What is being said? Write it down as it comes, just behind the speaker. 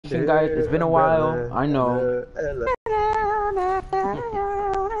Listen, guys, it's been a while. I know.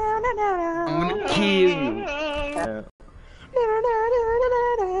 I'm gonna kill you.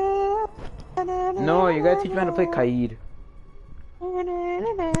 No, you gotta teach me how to play Kaid.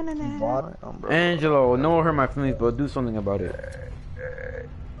 Angelo, no hurt my feelings, but do something about it.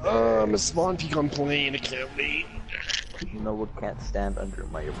 It's Spawn Peak on plane, I can't wait. No one can't stand under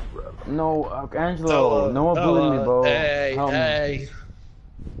my umbrella. No, Angelo, no one bullied me, bro. Hey, Help hey. me.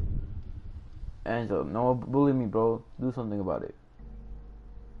 Angelo, no one bullied me, bro. Do something about it.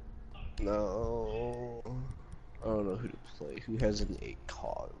 No. I don't know who to play. Who has an 8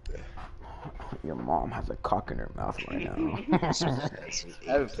 cog? Your mom has a cock in her mouth right now.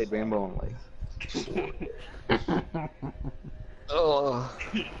 I haven't played Rainbow in like 4.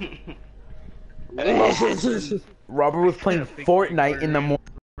 Robert was playing Fortnite in the morning.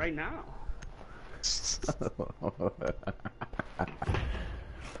 Right now.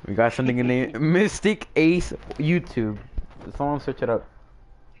 We got something in the Mystic Ace YouTube. Someone search it up.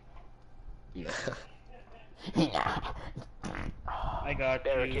 I got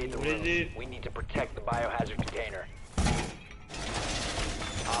barricade the What is room. it? We need to protect the biohazard container.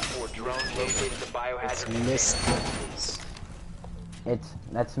 Op 4 drone located the biohazard container.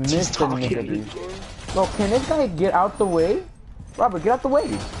 That's Mr. Nigga, dude. No, can this guy get out the way? Robert, get out the way.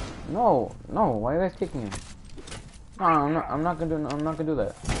 No, why are you guys kicking him? No, I'm not gonna do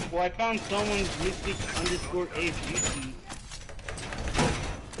that. Well, I found someone's Mystic_Ace YouTube.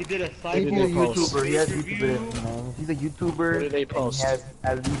 He did a side He's a YouTuber. He has YouTube. He's a YouTuber. What did they post? He has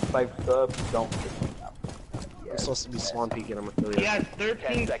at least 5 subs. Don't. I'm supposed to be Spawn Peak and I'm affiliate. He has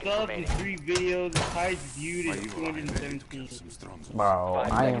 13 subs and 3 videos. His highest viewed is 217. Bro,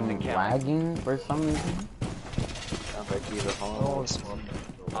 I am lagging for some reason. Sounds like he's at home. Oh, Spawn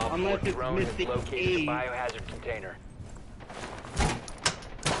Peak. Op 4 Unless it's drone has Mystic located the Ace. biohazard container.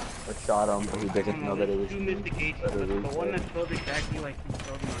 I shot him, but he doesn't know that it was 2 Mystic Aces, but the one that spelled exactly like he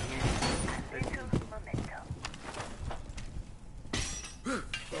spelled my name.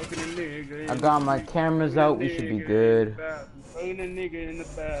 I got my cameras out. We should be good.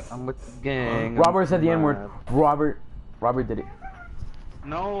 I'm with the gang. Robert said the N-word. Robert did it.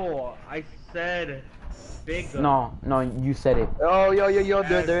 No, I said big. No, you said it. Oh, yo,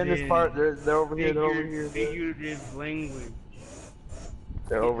 they're in this part. They're over here. They're over here. Figurative language.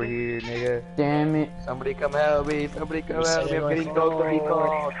 They're over here, nigga. Damn it. Somebody come help me. Somebody come help me. I'm getting ghost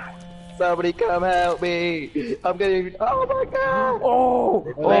recalled. Somebody come help me. I'm getting. Oh my god. Oh,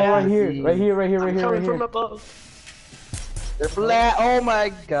 right here. From above. They're flat. Oh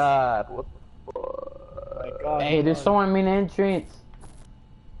my god. What the fuck? Hey, there's someone main entrance.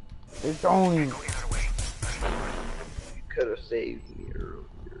 They're throwing. You could have saved me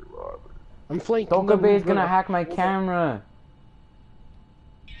earlier, Robert. I'm flanking. Tokabe is gonna hack my camera.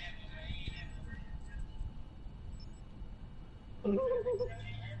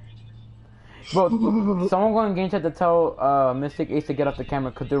 Bro, someone go in game chat to tell Mystic Ace to get off the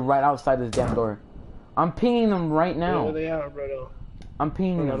camera because they're right outside this damn door. I'm pinging them right now. Where they are, bro? I'm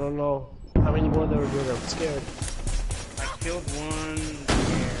pinging I them. don't know how many more there were doing. I'm scared. I killed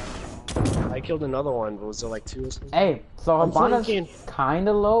one. I killed another one, but was there like 2 or something? Hey, so I'm Habana's flanking.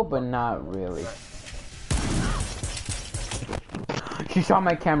 kinda low, but not really. She shot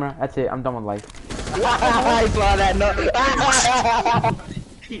my camera. That's it. I'm done with life. I saw that. No.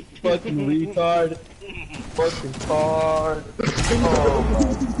 Fucking retard. Fucking tard. Oh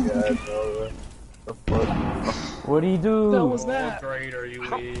my god, bro. The fuck? What do you do? What was that? Great, are you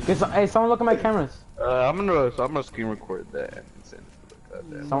Hey, someone look at my cameras. I'm gonna screen record that and send it to the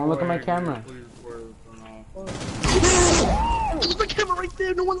goddamn. Someone look at my camera. There's my camera right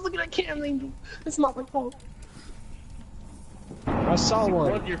there. No one's looking at camera, Angel. It's not my fault. I saw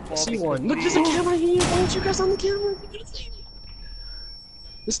one. I see one. Look, there's a camera here. Why aren't you guys on the camera? You could've seen it.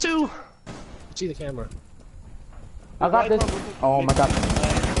 There's 2. See the camera. I got this. Oh my god.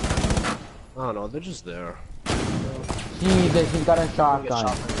 I don't know. They're just there. Jesus, he's got a shotgun.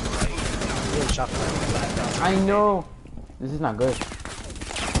 I know. This is not good.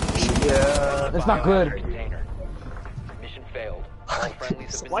 Yeah. It's not good. Container. Mission failed. All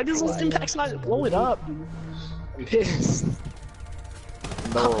friendlies have been Why does those impacts not blow it up? I'm pissed.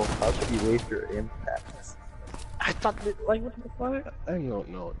 No, how could you waste your impacts? I thought that, like, what the fuck? I don't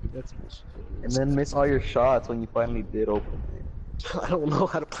know. That's bullshit. And then miss all your shots when you finally did open it. I don't know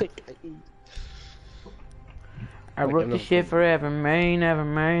how to play game. I wrote this shit forever, man.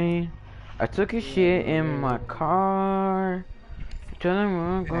 I took a shit in my car. Tell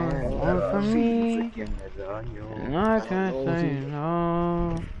them what going for me. And I can't say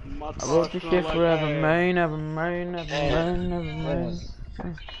no. I wrote this shit forever, man.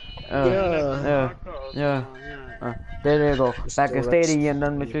 Yeah. There they go. Back in stadium,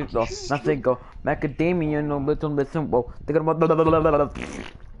 none of shit go. Nothing go. Macadamia, no little bit simple. Thinking about.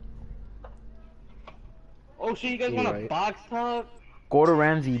 Oh shit, you guys want a box talk? Gordon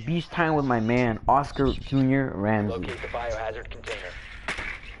Ramsay, beach time with my man, Oscar Jr. Ramsay. Locate the biohazard container.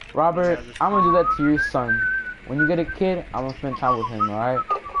 Robert, I'm gonna do that to your son. When you get a kid, I'm gonna spend time with him, alright?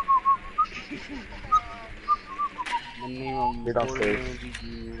 Get downstairs.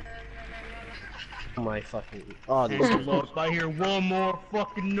 Oh my fucking. Oh, Look, if I hear one more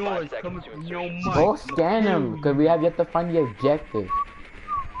fucking noise coming from your mic. Go scan him, because we have yet to find the objective.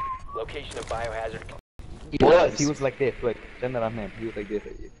 Location of biohazard. He was like this, like, turn that on him. He was like this.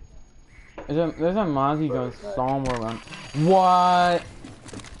 There's a Mozzie going somewhere around. What?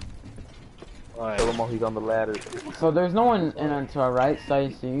 Tell him while he's on the ladder. So there's no one in to our right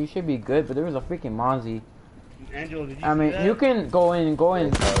side, so you should be good, but there was a freaking Mozzie. Angelo, did you I mean, see that? you can go in.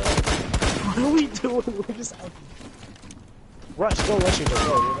 what are we doing? We're just out. Rush, go, rush, you go,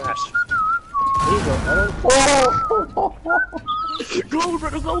 rush. There you go. Go,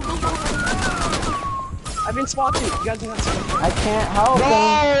 brother, go. I've been spotted. You guys have spotted. I can't help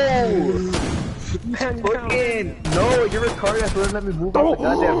him. Man, Fucking no, you're retarded. That's wouldn't let me move out the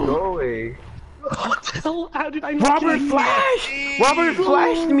goddamn doorway. What the hell? How did I not Robert get flashed! Robert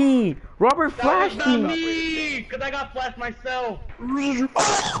flashed me! Robert flashed That was not me! me! Cause I got flashed myself!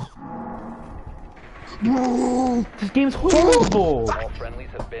 This game's horrible! All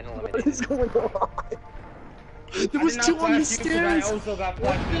friendlies have been What eliminated. is going on? There was I did two not on the flash you 'cause I stairs. also got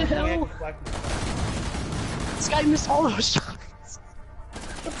What flashed. the hell? This guy missed all those shots.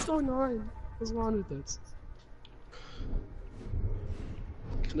 What's going on? What's wrong with this?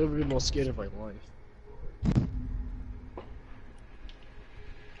 I've never been more scared of my life.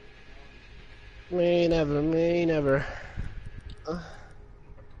 May never.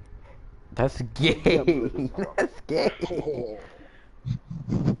 That's gay! That's gay!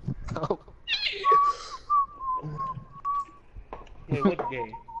 Oh. Wait, what's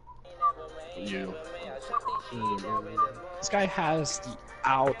gay? You. This guy has the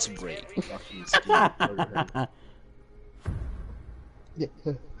outbreak. Fucking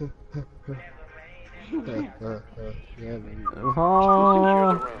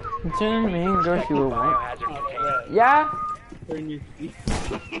Oh, turn me, go shoot. Biohazard container. Yeah?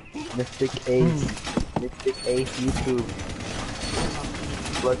 Mystic Ace YouTube.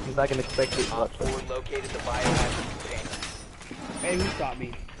 Look, he's not gonna expect it. Op 4 located the biohazard container. Hey, who shot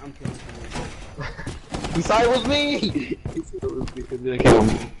me? I'm killing someone. He saw it was me! He said it was me because he didn't kill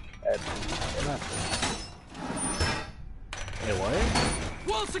me. Hey, what?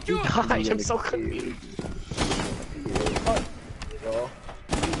 Gosh, I'm so confused. You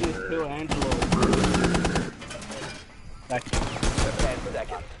just killed Angelo. Back. 10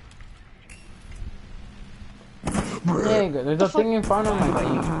 seconds. Nigga, there's a thing in front of my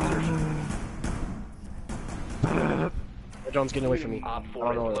team. John's getting away from me. Op I 4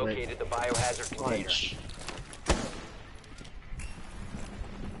 don't know has what located the biohazard container. Punch.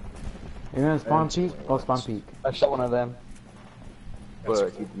 You're gonna spawn peek? Go spawn peek. I shot one of them.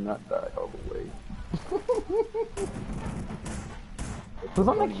 But he did not die all the way. Who's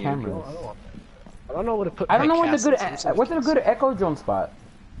on the cameras? I don't know what to put. I don't know my what's a cast good in. what's a good echo drone spot.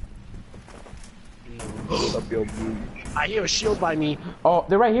 Up your booty. I hear a shield by me. Oh,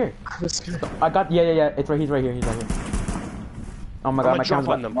 they're right here. Let's go. I got yeah. It's right. He's right here. Oh my god, my jump camera's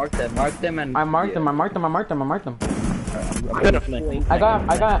on them. Mark them, and I marked them. I'm gonna flank. I got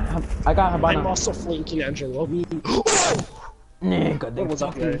I'm Habana. also flanking Angelo. Nigga, they was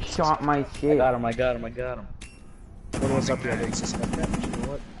up fucking there? shot my I shit. got him. One was up here. I didn't suspect that. But you know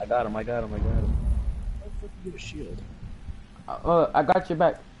what? I got him. I don't give a shield. I got your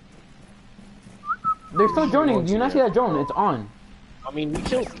back. They're still droning. Do you not see that drone? It's on. I mean, we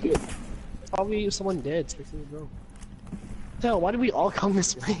killed. Probably someone dead. So bro. Hell, why did we all come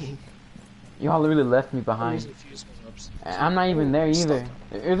this way? Y'all really left me behind. I'm not even there either.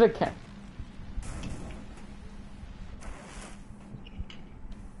 There's a cat.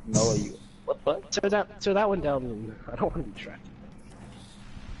 No, you. What the fuck? Tear that one down. I don't want to be tracked.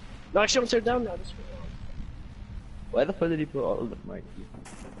 No, actually, don't tear it down now. Just Why the fuck did he put all of the mic?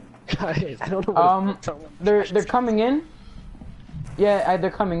 guys, I don't know. They're coming in. Yeah, they're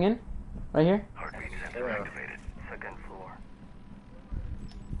coming in. Right here.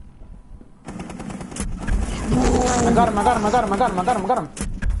 I got him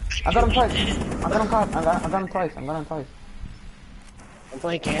twice. I'm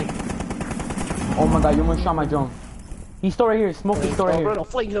playing can. Oh my god, you almost shot my drone. He's still right here. Smoke is still right here. I'll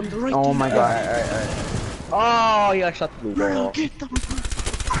flank them right Oh my god. Alright. Oh, yeah, I shot the blue ball. Get them.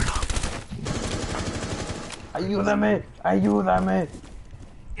 Ayúdame, ayúdame.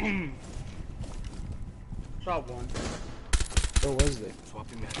 Shot one. Where was they?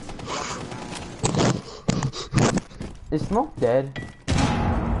 Is Smoke dead?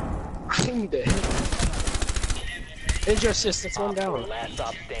 I'm dead. Injure assist, that's one down. Last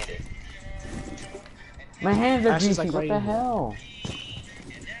stop standing. My hands are Ash is, greasy, like, what right the in here. hell?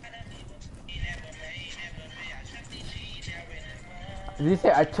 Did you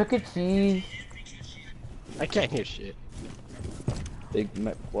say I took a cheese? I can't hear shit. Big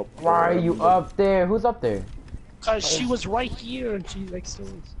Mac. Why are you up there? Who's up there? Cause she was right here and she like still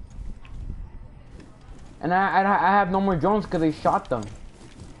is. And I have no more drones because they shot them.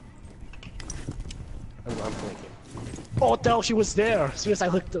 I'm thinking. Oh, what the hell? She was there. As soon as I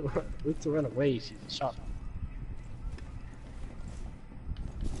looked to run away, she shot me.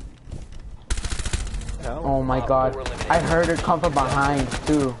 Hell? Oh my god. I heard her come from behind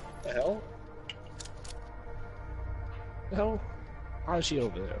too. The hell? The hell? How is she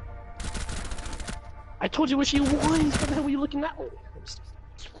over there? I told you where she was. What the hell were you looking at?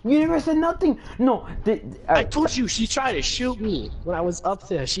 You never said nothing. No, I told you she tried to shoot me when I was up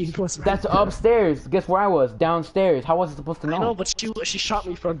there. She was. Right that's there. upstairs. Guess where I was? Downstairs. How was I supposed to know? I know, but she shot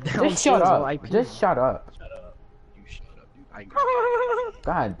me from downstairs. Just shut while up. I peed. Just shut up. Shut up. You shut up, dude.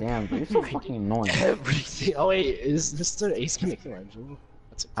 God damn, dude, you're so fucking annoying. Everything. Oh wait, is Mr. Ace gonna kill Angelo?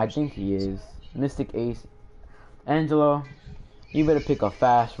 That's a I question. think he is. Mystic Ace. Angelo, you better pick a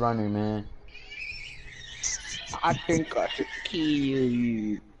fast runner, man. I think I should kill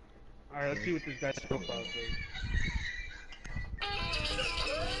you. Alright, let's see what this guy's profile says.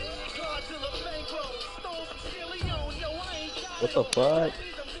 What the fuck?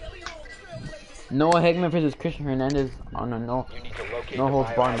 Noah Hegman versus Christian Hernandez on a no You need to locate no the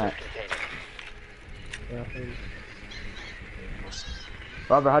holds bar biohazard match. container.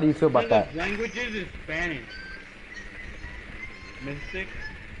 Robert, how do you feel about that? His languages is Spanish. Mystic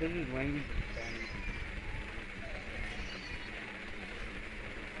says his language is Spanish.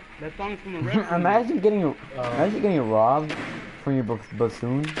 That song's from a record. Imagine getting robbed from your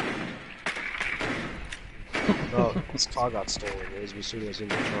bassoon. No, his car got stolen. His Bassoon was in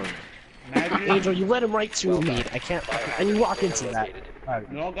the trunk. Imagine Angel, you let him right to me. I can't. And you walk into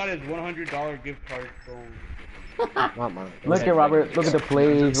that. Noel got his $100 gift card stolen. Not mine. Look at Robert. Look at the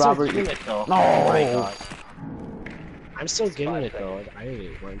plays, Robert. It, though. No. Oh my god. I'm still getting it though. I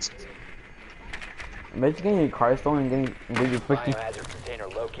didn't want to. Imagine getting your car stolen and getting your freaking Biohazard container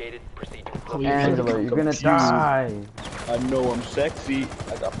located. Proceed to Oh, Angela. You're gonna die. I know I'm sexy.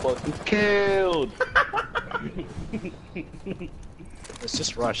 I got fucking killed. Let's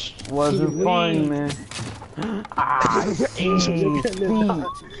just rush. Wasn't funny, man. Ah, Angel, you're gonna die.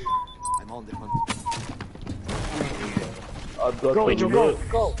 I'm on the hunt. I've got Go, the Angel, look,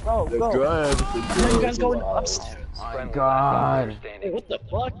 go. the drive, the You guys going upstairs? my God. Hey, what the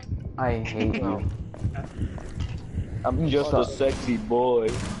fuck? I hate you. I'm just a sexy boy.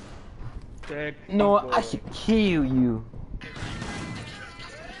 No, I should kill you.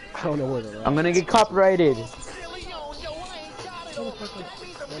 I don't know where they're at. I'm gonna get copyrighted.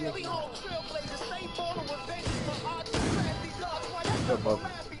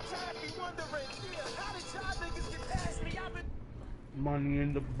 Money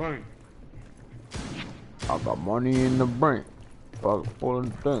in the bank. I got money in the bank. Fuck pull the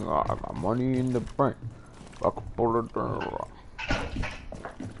thing. I got money in the bank. Fuck pull the thing.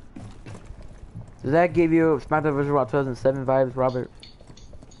 Does that give you SmackDown vs. Raw 2007 vibes, Robert?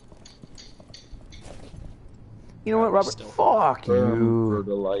 You know what, Robert? Still. Fuck you.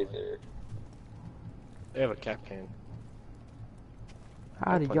 Fertilizer. They have a cap can.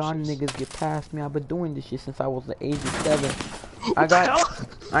 How did y'all punches. niggas get past me? I've been doing this shit since I was the age of 7.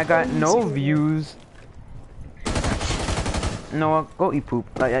 I got no views. No, go eat poop.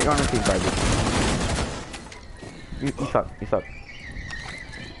 Like, you're on the team, garbage. You suck. You suck.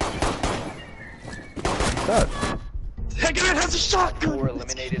 You suck. That guy has a shotgun! Four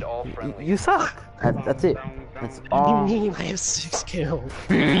eliminated all friendly. You suck. That's it. That's What all. do you mean I have 6 kills?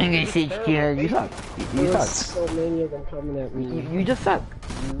 You suck. You There's suck. so many of them coming at me. You just suck.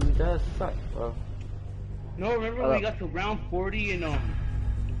 You just suck, bro. No, remember when we got to round 40 and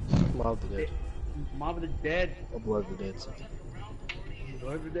Mob the Dead. Mob of the Dead? Or Blood of the Dead.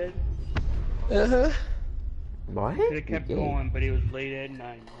 Blood of the Dead? Uh-huh. What? Could have kept Yeah. going, but it was late at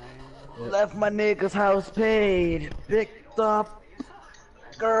night. Left my nigga's house paid. Picked up.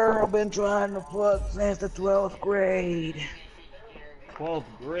 Girl been trying to fuck since the 12th grade. 12th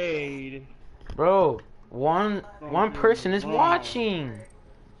grade. Bro, one person is watching.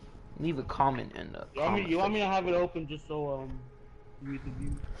 Leave a comment in the comment You want me to have it open just so you get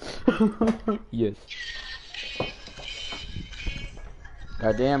the view? Yes.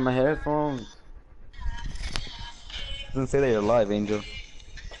 Goddamn, my headphones. Doesn't say that you're live, Angel.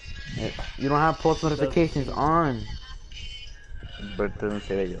 You don't have post notifications on. But it doesn't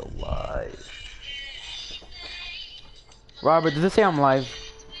say that you're live. Robert, does it say I'm live?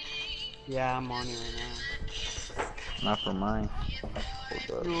 Yeah, I'm on it right now. Not for mine.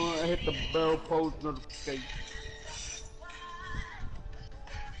 No, I hit the bell post notification.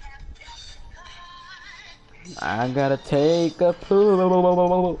 I gotta take a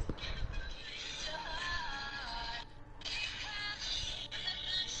poo.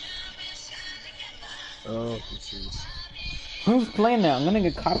 Oh, jeez. Who's playing that? I'm gonna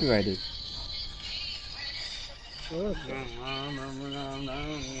get copyrighted.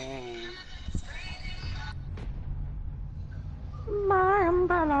 My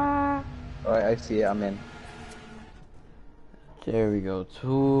umbrella. Alright, I see it. I'm in. There we go.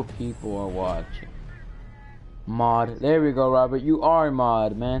 2 people are watching. Mod. There we go, Robert. You are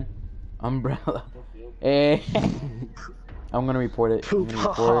mod, man. Umbrella. Hey. I'm gonna report it. I'm gonna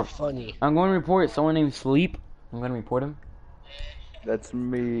report it. Funny. I'm going to report someone named Sleep. I'm gonna report him. That's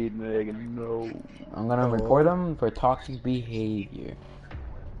me, nigga. No. I'm gonna report him for toxic behavior.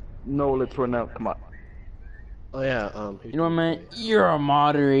 No, let's run out. Come on. Oh yeah. You know what, man? You're a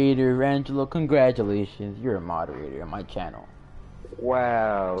moderator, Angelo. Congratulations. You're a moderator on my channel.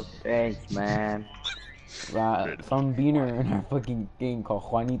 Wow. Thanks, man. Some beaner in our fucking game called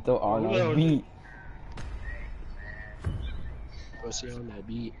Juanito on our beat. What's on that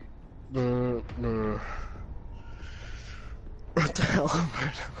beat? What the hell?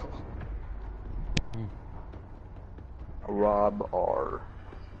 Rob R.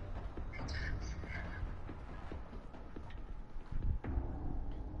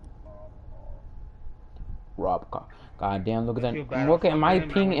 Rob, goddamn! Look at that. Look at my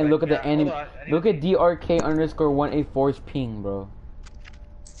ping and look at the enemy. Look at DRK_184's ping, bro.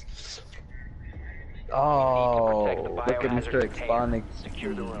 Oh, Protect the look at Mr. biohazard container. Exonic.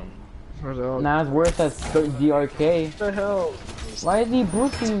 Secure the room. Nah, it's worse as DRK. What the hell? Why is he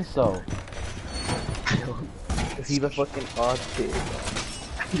boosting you so? Is he the fucking odd kid?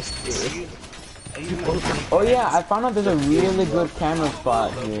 Oh yeah, I found out there's a really good camera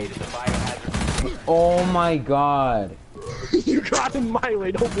spot here. Oh my god. You got in my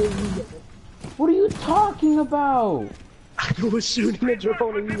way, don't believe me. What are you talking about? I was shooting a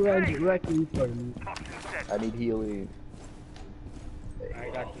drone and you ran directly for me. I need healing. I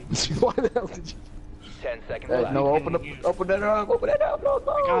got you. Why the hell did you? 10 seconds left. No, open that up, open that up, no,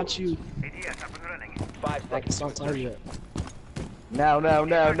 no. I got you. 5 seconds. It's not time yet. Now.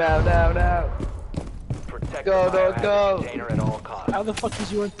 Protect Go, the go, biohazard go. container at all costs. How the fuck did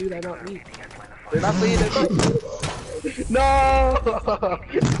you run through that, not me? They're not seeing it. No!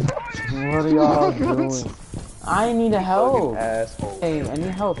 What are y'all doing? I need help. Asshole. Hey, I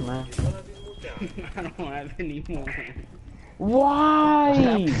need help, man. I don't have any more. Why?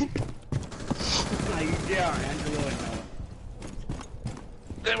 Nah, you down, Angelo and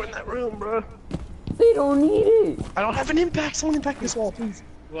They're in that room, bro. They don't need it. I don't have an impact. Someone impact this wall, please.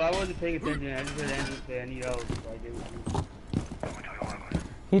 Well, I wasn't paying attention. I just heard Angelo say I need help, so I gave it to you.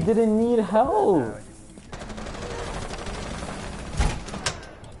 He didn't need help.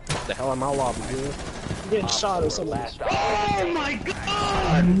 What the hell am I lobby, dude? I'm getting shot or something. Oh my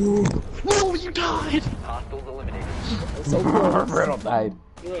god! No, you died! Hostiles eliminated. So close. Riddle died.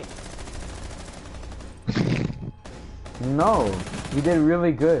 Look, No, you did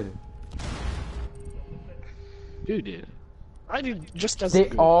really good. Who did? I did just as They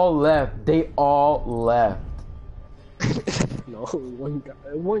good. all left. They all left. No,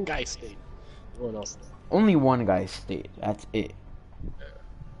 one guy stayed. No one else stayed. Only one guy stayed. That's it.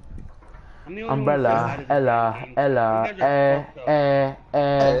 I'm the only one who Umbrella, said I Ella, didn't- Ella, You guys are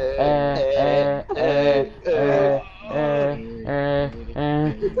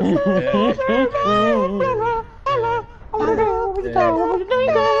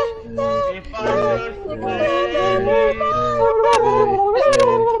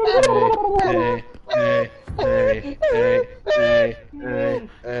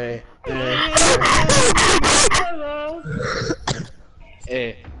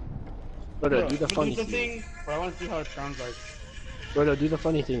Hey. Brother, do the funny do thing. something, but I want to see how it sounds like. Brother, do the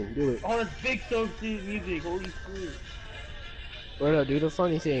funny thing. Do it. Oh, that's big so music. Holy shit. Brother, do the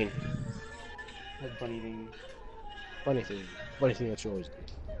funny thing. That's funny thing. Funny thing. Funny thing that you always do.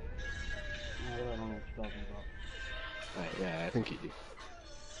 I don't know what you're talking about. Alright, yeah, I think you do.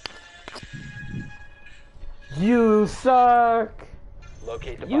 You suck.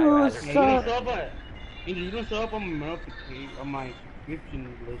 Locate the You biohazard suck. container. You don't show up on my notification, on my description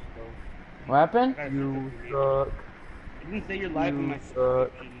list though. What happened? You suck. It didn't say you're live in my suck.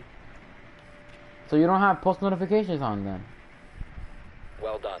 subscription. So you don't have post notifications on then?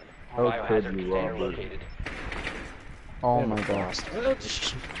 Well done. How could Biohazard you, container Robert? located. Oh my god.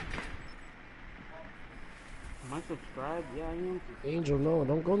 Am I subscribed? Yeah, I am. Angel, no,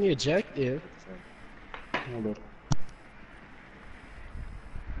 don't go near ejected. Hold on.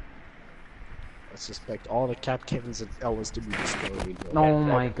 I suspect all the Cap Kevins and Ellis to be destroyed. Oh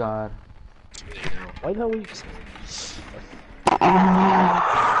my god. Why the hell we?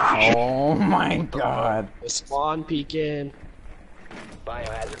 Oh my god. The spawn peeking.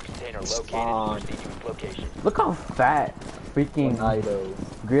 Biohazard container located. Spawn. Proceed to its location. Look how fat freaking Tornadoes.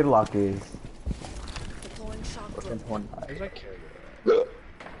 gridlock is. Fucking tornadoes. Where's that carrier?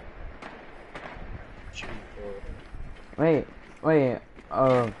 Wait,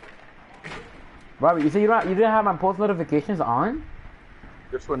 Robert, you said you didn't have my post notifications on?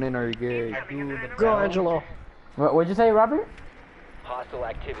 This one in our gig. I do the Go, Angelo. What'd you say, Robert? Hostile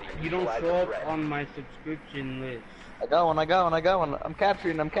activity. You don't Neutralize show the up threat. on my subscription list. I got one. I'm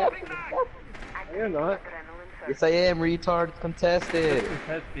capturing. You're not. Yes, I am, retard. It's contested.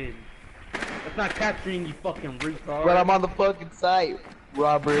 Contested. That's not capturing, you fucking retard. But I'm on the fucking site,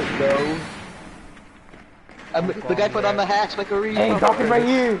 Robert, though. The guy put on the hatch like a retard. Hey, talking right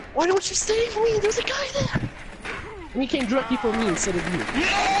here. Why don't you save me? There's a guy there. And he came directly for me instead of you.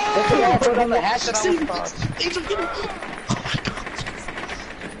 That's the guy put on the hatch that I Save was me. on. Angel, get him. Oh my god.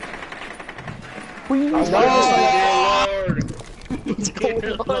 What's going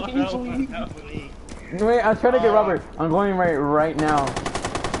on, Angel? Wait, I'm trying to get Robert. I'm going right now.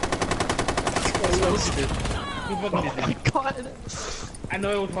 Who fucking did Oh my this? god. I know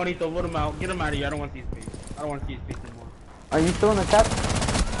it was funny, so vote him out. Get him out of here. I don't want to see his face. I don't want to see his face anymore. Are you still in the chat?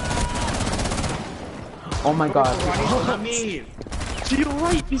 Oh my god. Ronnie, not me. To your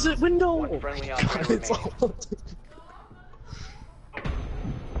right, he's at window. One friendly God, operator it's remaining. all...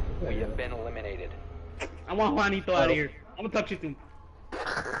 We have been eliminated. I want Juanito out of here. I'm gonna touch you soon.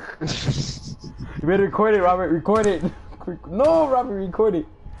 You better record it, Robert. Record it. No, Robert, record it.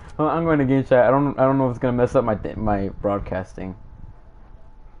 I'm going to game chat. I don't know if it's gonna mess up my broadcasting.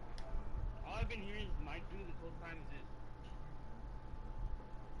 All I've been hearing is Mike do this whole time is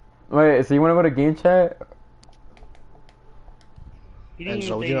this. Wait, so you want to go to game chat? He didn't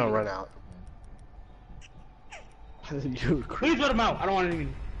Angel, even you say don't it. run out. You Please let him out. I don't want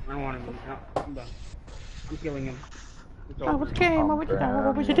him. I don't want him. No, I'm done. I'm killing him. It's over. I'm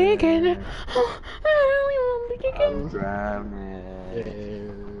drowning.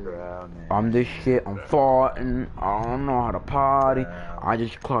 I'm this shit. I'm farting. I don't know how to potty. I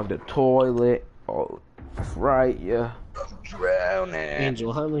just clogged the toilet. Oh, that's right, yeah. Drowning.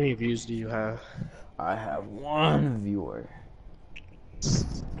 Angel, how many views do you have? I have one viewer.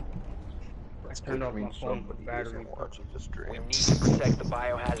 I turned off my phone battery. watching the stream. We need to protect the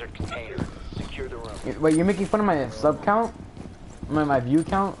biohazard container. Secure the room. Wait, you're making fun of my sub count? My view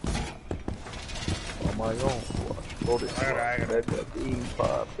count? On my own. Hold it. I got it. Let the beam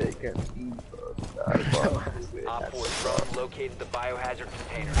pop. They can beam pop. Op 4 drone located the biohazard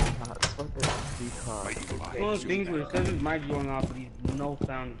container. One of those things where it says his mic going off, but he's no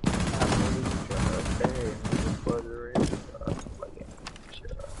sound.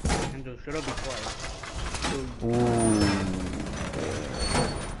 Angel, shut up, be quiet. Ooh.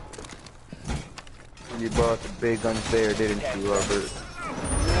 You brought the big guns there, didn't you, Robert?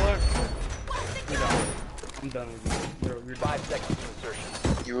 You know what? I'm done with you. You're 5 seconds to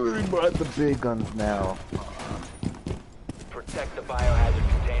insertion. You already brought the big guns now. Protect the biohazard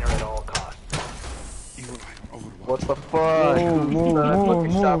container at all costs. What the fuck? Move,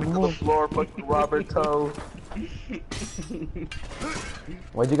 Fucking shot me to the move. floor, fucking Roberto.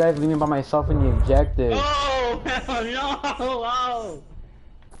 Why'd you guys leave me by myself in the objective? Oh, hell no! Oh.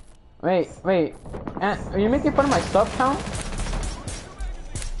 Wait. Are you making fun of my sub count?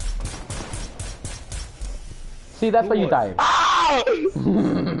 See, that's why you died.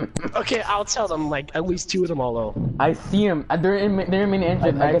 Okay, I'll tell them, like, at least 2 of them all low. I see him. They're in main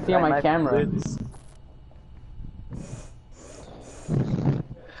entrance. I can see on my camera.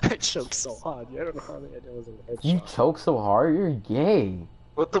 I choked so hard. I don't know how many I was in the You headshot. choke so hard, you're gay.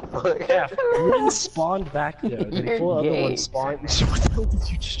 What the fuck? Yeah, one spawned back there, then You're 4 other gay. ones spawned. What the hell did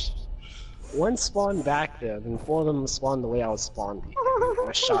you just... One spawned back there, then 4 of them spawned the way I was spawned.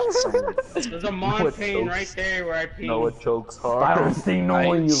 I shot someone. There's a mountain right there where I peed. Noah chokes I hard. don't see no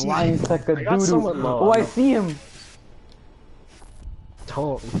one, you lying sack of I got doo-doo. someone low. Oh, I see him.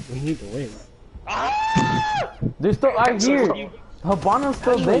 Don't. We need to win. They're still out here. Habana's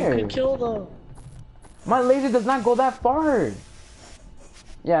still You there. can kill them. My laser does not go that far.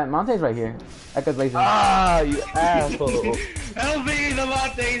 Yeah, Monte's right here. I could laser. Ah, you asshole. LV, the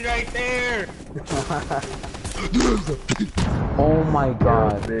Monte's right there! Oh my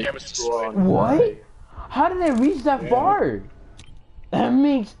god. What? How did I reach that far? That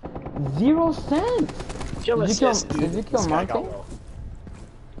makes 0 sense. Kill Did you assist, kill, dude. did you kill This guy got Monte? low.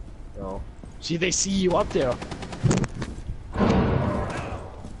 No. See, they see you up there.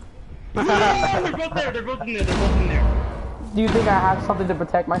 They're both there, they're both in there, they're both in there. Do you think I have something to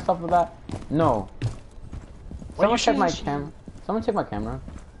protect myself with that? No. Someone check my shooting? camera. Someone check my camera.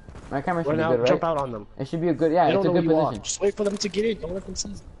 My camera should Run be out, good, right? jump out on them. It should be a good, yeah, They it's a don't know good who you are. position. Just wait for them to get in. Don't let them see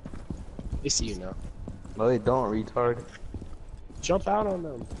you. They see you now. No, they don't, retard. Jump out on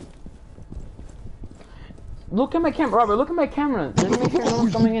them. Look at my camera, Robert, look at my camera. Just make sure no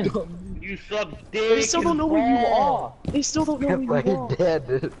one's coming in. You suck dick. They still don't know where you are. are. They still don't know where Like you are.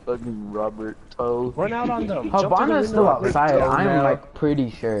 dead, fucking Robert Toe. Run out on them. Jump through the Habana's still window. outside, Go I'm now. like pretty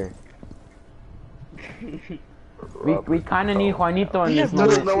sure. We kinda need Juanito in Yeah, this no,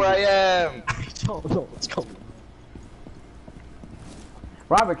 Doesn't moment. know where I am. I don't know what's going on.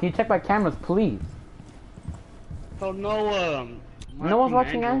 Robert, can you check my cameras, please? So no, No one's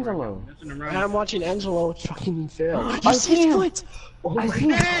watching Angelo. I'm watching Angelo fucking fail. I You see see his him. foot? Oh I my see him.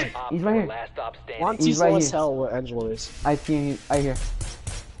 god. Op He's 4 right here. last stop standing. Monty's He's right low as here. hell where Angelo is. I see him, I hear.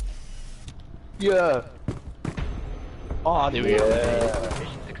 Yeah. Oh, there we go. Mission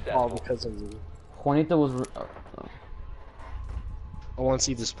All successful. because of you. Juanito was. I want to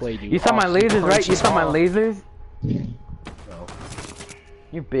see this play, dude. You saw my Oh, he lasers, right? You punches saw my off. lasers? No.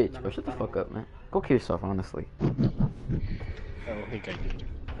 You bitch, bro. Shut the fuck up, man. Go kill yourself, honestly. I don't think I did.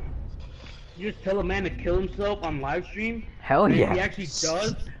 You just tell a man to kill himself on live stream? Hell And if he yeah. actually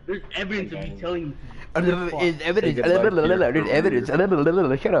does, there's evidence of me telling him. There's evidence. There's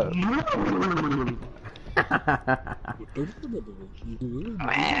evidence. Shut up.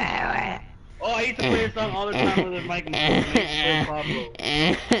 Oh, I used to play a song all the time with his mic and Pablo.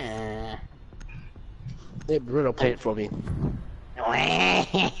 Hey, Bruno, play it for me.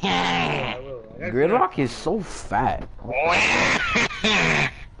 Gridlock is so fat.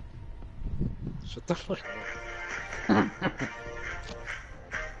 Shut the fuck You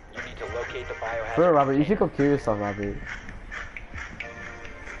need to locate the biohazard. Bro, Robert, you should go kill yourself, Robert.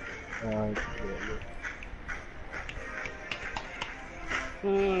 up.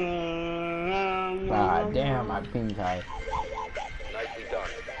 Ah, damn, my pink eye. Nicely done.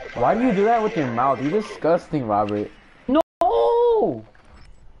 Why do you do that with your mouth? You're disgusting, Robert. No!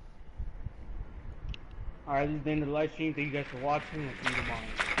 Alright, this is the end of the live stream. Thank you guys for watching. We'll see you tomorrow.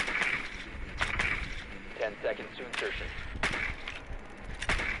 10 seconds to insertion.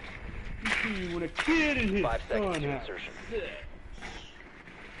 See when a kid in his 5 seconds son to has insertion. sex.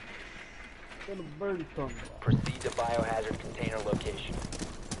 What a bird comes out. Proceed to biohazard container location.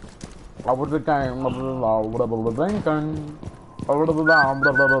 I would have game, whatever the thinking. I would have down,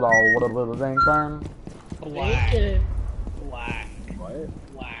 whatever the thinking. Black. Black.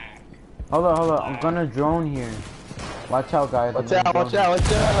 What? Black. Hold on, I'm gonna drone here. Watch out, guys. Watch out, watch out,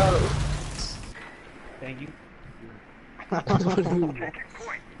 watch out. Thank you.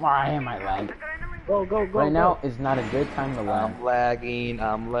 Why am I lagging? Go, go, go. Right now is not a good time to lag. I'm lagging,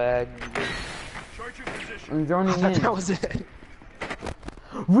 I'm lagging. I'm droning That in. was it.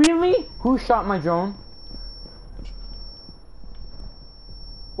 Really? Who shot my drone?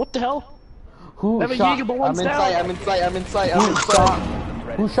 What the hell? Who Have a shot? Jaeger, but I'm one's inside, down. I'm inside, I'm inside, I'm Who inside. shot?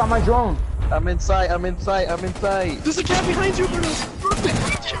 Who shot my drone? I'm inside, I'm inside, I'm inside. There's a cat behind you, Bruno.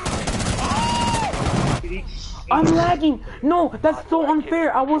 I'm lagging. No, that's so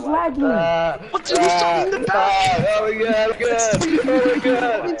unfair. I was lagging. What? Who's shot in the back? Oh my god, good. Oh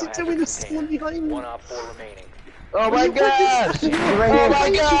my god. Tell me there's someone behind me. 1 op 4 remaining. Oh my god. Right Oh my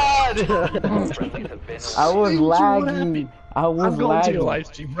here. god. Friendlies have been I was Hey, what lagging. happened? I was I'm going to your lagging. live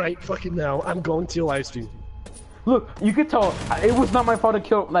stream right fucking now. I'm going to your live stream. Look, you could tell it was not my fault to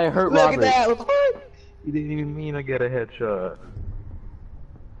kill, like hurt Look Robert. at that. What? You didn't even mean to get a headshot.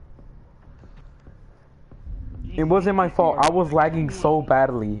 It wasn't my fault. I was lagging so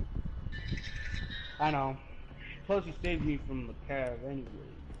badly. I know. Plus, you saved me from the cab anyway.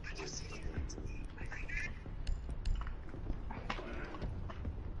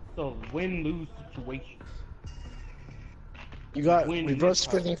 So, win-lose situation. You got Win, reverse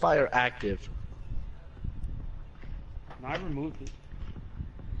win. friendly fire active. No, I removed it.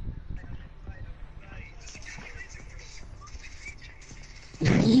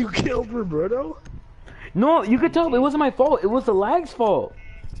 You killed Roberto? No, you could tell it wasn't my fault. It was the lag's fault.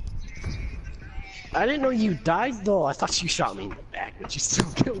 I didn't know you died though. I thought you shot me in the back, but you still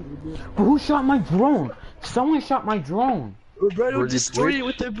killed me. But who shot my drone? Someone shot my drone. Roberto destroyed it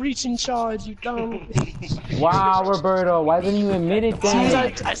with the breaching charge, you dumb. Wow, Roberto, why didn't you admit it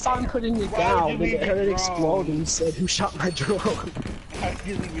then? I saw him putting it down, then I heard it explode, and he said, "Who shot my drone?" Why did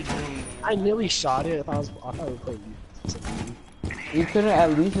you leave your drone? I nearly shot it. I thought it was playing. You couldn't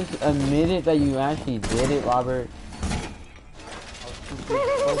at least just admit it that you actually did it, Robert. Who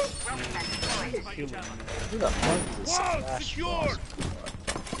the fuck is this? Whoa, secure!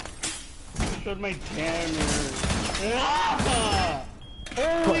 Showed my camera. Ah!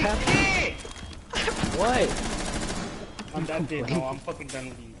 What happened? Shit! What? That's it. No, I'm fucking done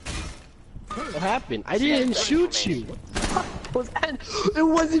with you. What happened? I didn't shoot you. What the fuck? It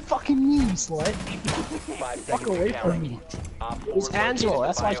wasn't fucking me, you slut. 5 Fuck seconds away to from count. me. Op It 4 was Angelo. located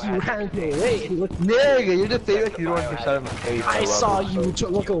That's the why he biohazard ran container. away. And he looked. Nigga, you're just saying like you don't want to shot in my face. I saw you. Look,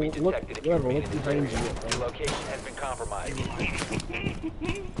 Detected if you whatever. remain Look in this behind area. you. Your location has been compromised.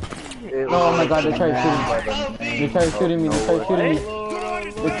 Oh my god, they tried shooting me. They tried shooting me. They tried shooting me.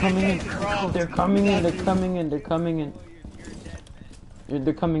 They're coming in. They're coming in. They're coming in. They're coming in.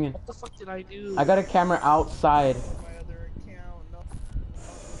 They're coming in. What the fuck did I do? I got a camera outside.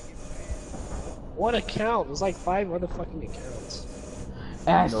 What account? There's like 5 other fucking accounts.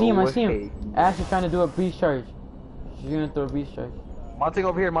 I see him. I see him. Ash is trying to do a breach charge. She's gonna throw a breach charge. Monting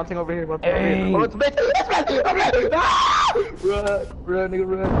over here, Monting over here, Monting over Hey. here. Oh, it's me! Run, nigga,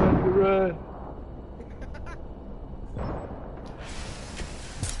 run.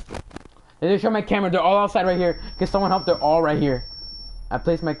 They just show my camera. They're all outside right here. Get someone help. They're all right here. I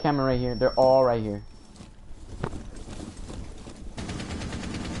placed my camera right here. They're all right here.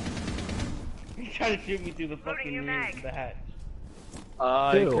 He's trying to shoot me through the fucking the hatch.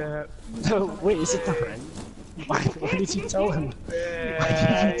 Ew. So, wait, is it the friend? Why did you tell him?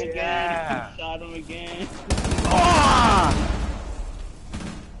 Yeah. Shot him again.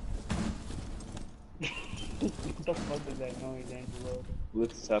 What the fuck is that noise, Angelo?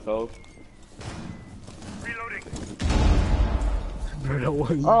 Let's step out.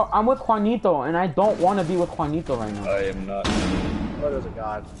 Oh, I'm with Juanito, and I don't want to be with Juanito right now. I am not. Oh, there's a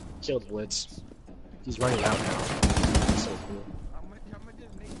god. Killed Blitz. He's running out now. So cool.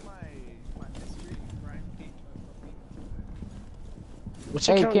 Which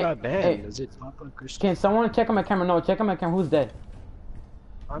Hey, account can- got banned? hey. Is it Papa Christian? Can someone check on my camera? No, check on my camera. Who's dead?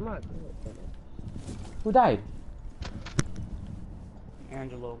 I'm not. Who died?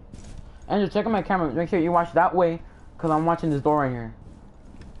 Angelo. Andrew, check on my camera. Make sure you watch that way, cause I'm watching this door right here.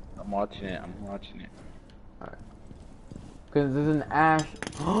 I'm watching it. I'm watching it. Cause there's an Ash.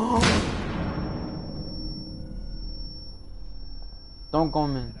 Don't go,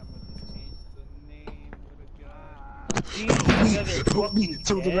 man. Help me!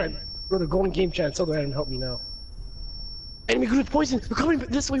 Tell the red. Roberto, go in game chat. Tell the red and help me now. Enemy group poison. They're coming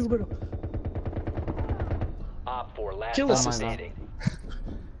this way, Roberto. Op 4 last Kill us. stop standing.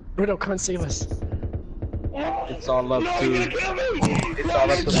 Roberto, come and save us. It's all up to. It's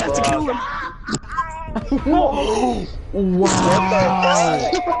all up to You have to kill Brock. them. Wow! Were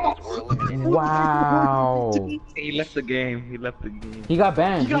eliminated. Wow! He left the game. He left the game. He got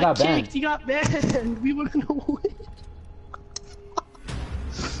banned. He He got got banned. kicked. He got banned. We were gonna win.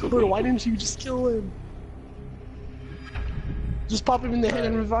 Roberto, why didn't you just kill him? Just pop him in the head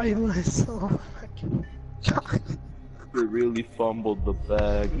and revive us. Oh my god. We really fumbled the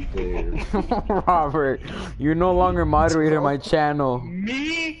bag there. Robert, you're no longer moderator of my channel.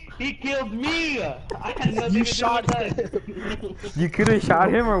 Me? He killed me! I had nothing You to shot do with that. You could have shot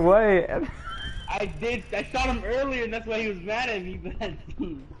him or what? I did. I shot him earlier, and that's why he was mad at me. But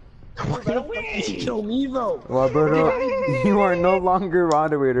Why the fuck did you kill me though? Roberto, you are no longer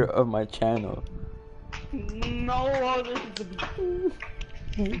moderator of my channel. no, this is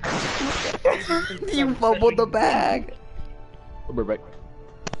the. You fumbled the bag. We're back.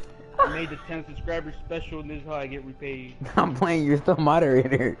 I made the 10 subscribers special, and this is how I get repaid. I'm playing. You're still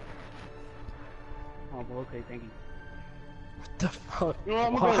moderator. Oh, well, okay, thank you. What the fuck? You know what?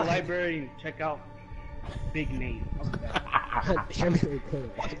 I'm gonna go to the library and check out big name. God damn it, Roberto.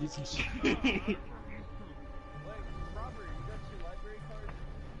 Why did you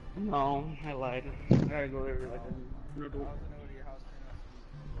No, I lied. I gotta go there like a adult.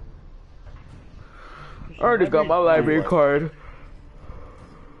 I already got my library card.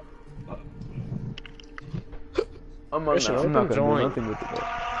 I'm not Christian, gonna do join. nothing with it.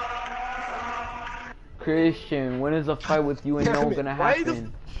 Christian, when is a fight with you and no gonna Why the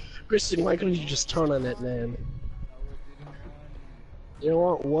happen? Christian, why couldn't you just turn on that man? You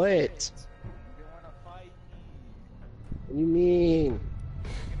want what? What do you mean?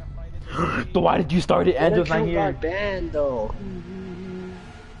 So why did you start it? One Andrew's not account here. got banned though.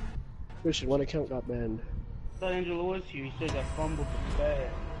 Christian, one account got banned. thought Angelo was here. He said I fumbled the bag.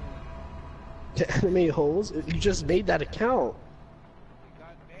 The anime holes? You just made that account. It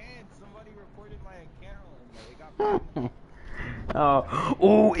got banned. Somebody reported my account. It got banned.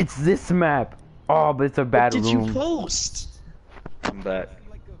 Oh, it's this map. Oh, but it's a bad What did room. you post? I'm back.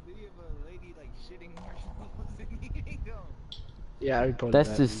 Like a video of a lady like shitting marshmallows and eating them. Yeah, I reported That's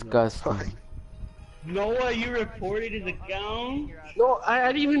that. disgusting. Noah, you reported his account? No, I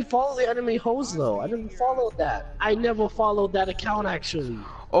didn't even follow the anime hoes though. I didn't follow that. I never followed that account actually.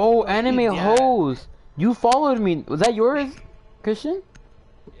 Oh, anime Yeah. hoes. You followed me. Was that yours, Christian?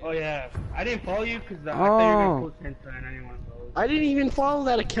 Oh yeah. I didn't follow you because I thought you were Oh. gonna post hentai and I didn't want to follow. I didn't even follow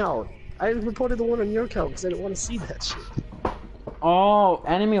that account. I reported the one on your account because I didn't want to see that shit. Oh,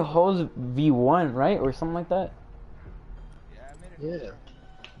 anime hoes V1, right, or something like that. Yeah.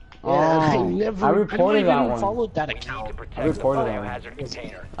 Oh, I never. I reported I that never even one. followed that We need to account. protect I the reported that one. biohazard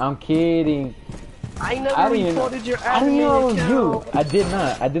container. I'm kidding. I never I didn't even know. reported your I didn't anime even know it was account. you. I did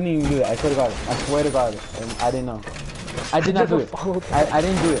not. I didn't even do it. I swear to God. I swear to God. And I didn't know. I did not do never it. followed that. I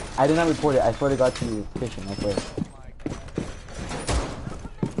didn't do it. I did not report it. I swear to God to you, Christian. I swear.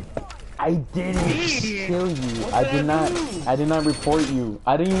 I didn't kill you. I did not. I did not report you.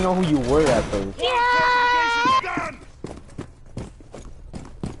 I didn't even know who you were at first.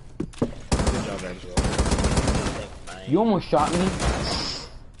 Good job, Angelo. You almost shot me.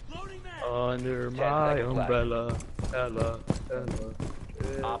 Under 10 my seconds left. umbrella. Ella.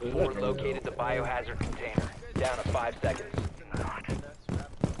 Op 4 located the biohazard container. Down to 5 seconds.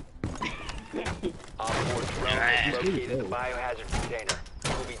 Op 4 drone has located the biohazard container.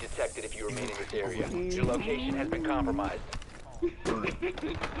 You will be detected if you remain in this area. Your location has been compromised.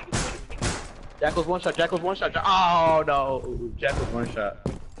 Jack was one shot. Jack was one shot. Oh no. Jack was one shot.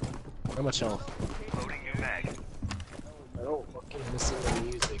 How much health? I don't fucking listen to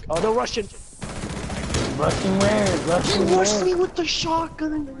music. Oh, they're Russian. Rushing where? Rushing They rushed where? me with the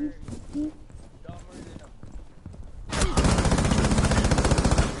shotgun.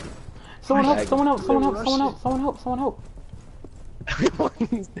 Someone help! Someone help! Someone help! Someone help! Someone help! Someone help!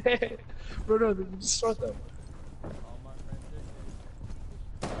 Everyone's dead. Bro, no, they just shot them.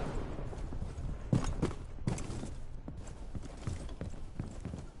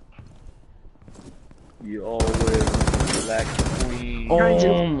 You always black queen. Behind you.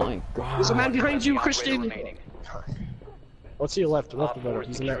 Oh my God! There's a man behind you, Operator Christian. remaining. What's to your left? Left Op of 4 better. is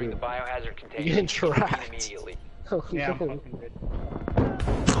He's in that securing the room. biohazard container. getting Proceed tracked. immediately. Oh, Yeah, I'm no. fucking good.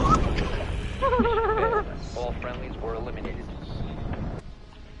 All friendlies were eliminated.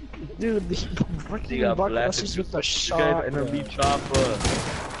 Dude, the He fucking got buck blasted. rushes with the This shot. guy's enemy chopper.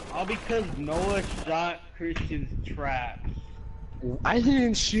 All because Noah shot Christian's traps. I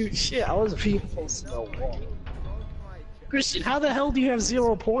didn't shoot shit. I was being close to the wall. Christian, how the hell do you have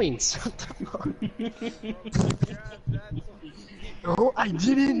 0 points? No, I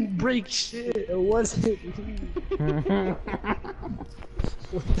didn't break shit. It wasn't me.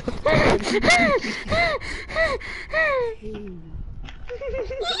 What the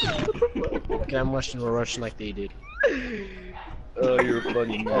fuck? Okay, I'm rushing. We're rushing like they did. Oh, you're a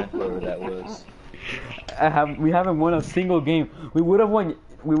funny man, whoever that was. We haven't won a single game. We would have won.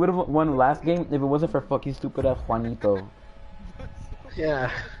 We would have won last game if it wasn't for fucking stupid ass Juanito.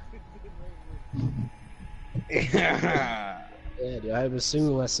 Yeah. Yeah, dude. I have a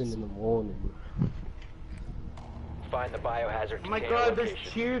singing lesson in the morning. Find the biohazard Oh my container god, there's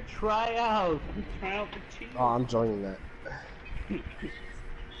location. cheer tryouts. I'm trying out for cheer. Oh, I'm joining that.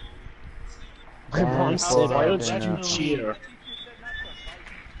 My Yeah, mom it's said, "Why don't fucking you up. cheer?"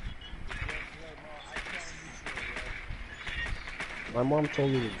 My mom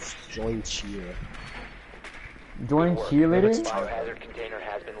told me to join cheer. Join The cheerleader? biohazard container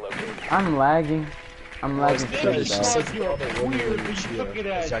has been located. I'm lagging. I'm lagging Because pretty she bad. said You're all the women weird, in you cheer. look at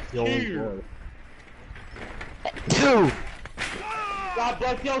that It's like the only cheer. one. God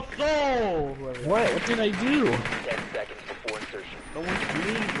bless your soul. What? What did I do? 10 seconds before insertion. No one's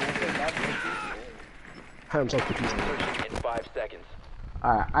mean. No one said God bless your soul. I'm so confused. Insertion in 5 seconds.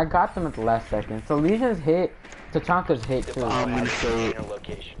 Alright, I got them at the last second. So Legion's hit, Tachanka's hit The too. biohazard container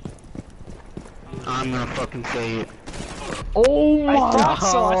location. I'm gonna fucking say it. Oh I my thought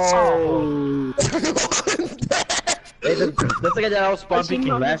so. I saw. Hey, that's the guy that I was spawn I should picking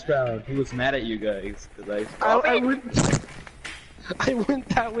not- last round. He was mad at you guys because I went. I went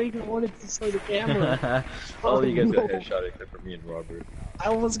that way and wanted to display the camera. All you guys got no. headshot except for me and Robert. I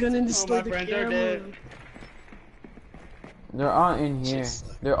was gonna display my the friends are camera. dead. They're all in here.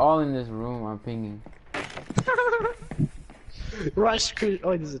 Just- They're all in this room. I'm pinging. Rush!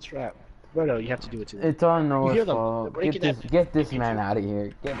 Oh, there's a trap. Bro, no, you have to do it too. It's all Noah's hear them. fault. They're breaking Get this that- get this breaking man through. out of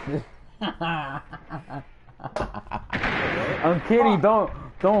here. Get this. I'm kidding. Don't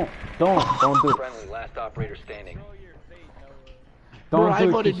do it. Friendly, last operator standing. Bro, Don't I do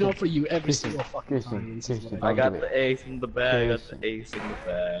it, voted no Christian. for you every Christian, single fucking Christian, time. This is Christian, what I got do it. the ace in the bag. I got Christian. the ace in the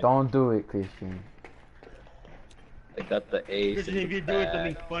bag. Don't do it, Christian. I got the ace Christian, in if the you do it, bag.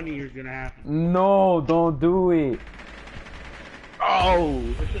 something funny is gonna happen. No, don't do it. Oh!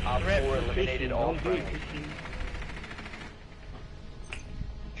 It's a Op threat 4 from eliminated Christian. all Don't do it, friendlies. Christian.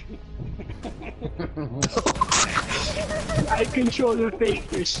 I control your fate,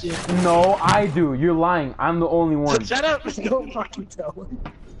 Christian. No, I do. You're lying. I'm the only one. Shut up! Don't fucking tell him.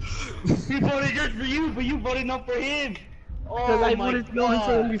 He voted just for you, but you voted no for him. Because Oh I my voted no for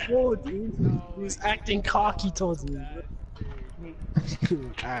him God. before, dude. He was acting cocky towards me.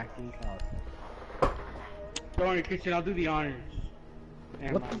 Acting cocky. Don't worry, Christian. I'll do the honors.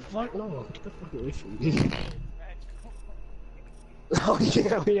 Never What the mind. fuck? No, get the fuck away from me. Oh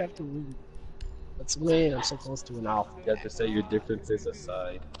yeah, we have to win. Let's win. I'm so close to an alpha. You have to say your differences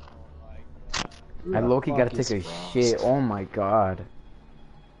aside. I low-key gotta take a shit. Oh my god.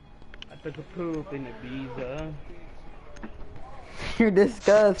 I took a poop in Ibiza. You're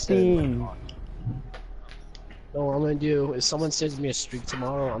disgusting. No, what I'm gonna do is someone sends me a streak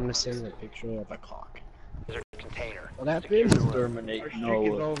tomorrow, I'm gonna send them a picture of a cock. Container. What happened? Exterminate Our streak is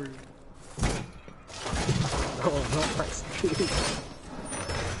Noah. over. Oh, not my streak.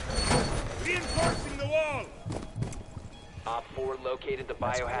 Reinforcing the wall. Op 4 located the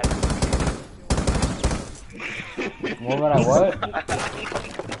biohazard. What would I what?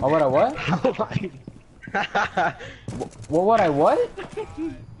 What would I what? What would I what?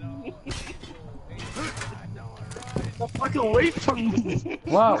 Get fucking away from me!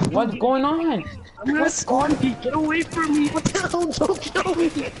 Wow, what's going on? I'm gonna spawn me! Get away from me! What the hell? Don't kill me!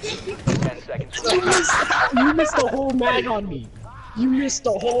 10 seconds. You missed the whole mag on me! You missed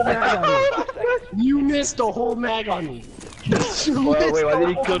the whole mag on me! You missed the whole mag on me! Wait, why did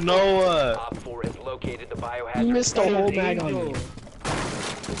he kill Noah? Op 4 has located the biohazard. You missed the whole mag on me!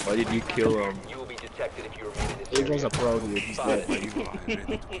 Why did you kill him? You will be detected if you remain in this Eagle's area. a pro, dude. He's dead.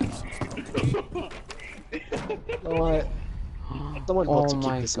 You know what? Someone Oh vote to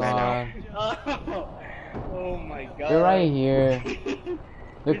my keep this man out. god. Oh my God. They're right here.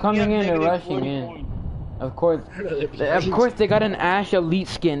 They're coming in, they're rushing in. Of course, they got an Ash Elite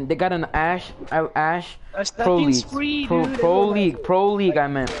skin. They got an Ash That Pro thing's League. free, Pro, dude. Pro Everyone League, has it. Pro League. I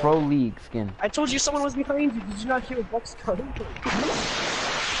meant Pro League skin. I told you someone was behind you. Did you not hear Buck's coming?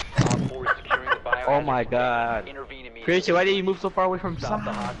 Op 4 is securing the biohazard. Oh my god. Intervene immediately. Christian, why did you move so far away from Stop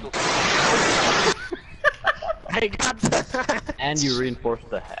the someone? hostile. I got that. And you reinforced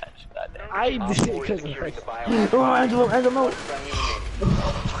the hatch. Goddamn. I Op did 4 is because securing the like, biohazard. Oh, Angelo, no. Friendly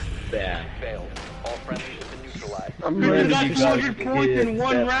remaining. Bad. Failed. All friendlies have been neutralized. I'm You ready. got You 200 guys points did in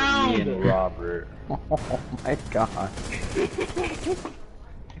one that for me round. and Robert. Oh my god.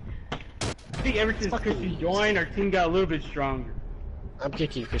 I think ever since Christian joined, our team got a little bit stronger. I'm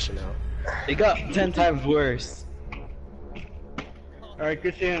kicking Christian out. It got 10 times worse. Alright,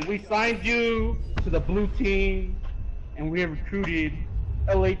 Christian, we signed you to the blue team, and we have recruited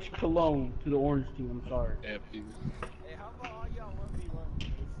LH Cologne to the orange team. I'm sorry. Hey, how about all y'all 1v1? Let's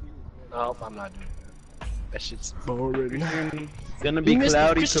see who's better. Nope, I'm not doing that. That shit's boring. Christian, It's gonna be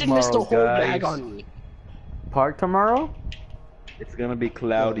cloudy Christian missed the tomorrow, whole bag guys. on me. Park tomorrow? It's gonna be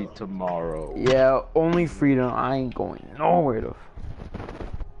cloudy tomorrow. Yeah, only freedom. I ain't going nowhere to.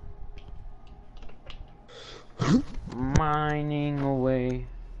 Mining away.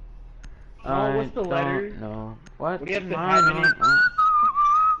 Oh, what's the letter? No. What? What do you have to Mining- have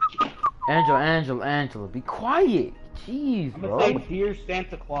Angela, be quiet. Jeez, I'm bro. gonna say, dear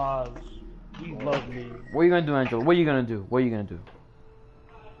Santa Claus, you love me. What are you gonna do, Angela? What are you gonna do? What are you gonna do?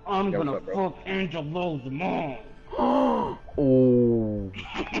 I'm Yo, gonna what's up, bro? fuck Angelo's mom. Oh.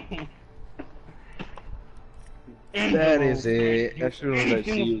 That is it. Angelo, As soon as I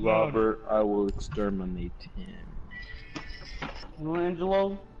anything see about it. Robert, I will exterminate him. You know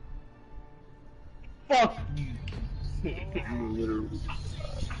Angelo? Fuck you. Literally.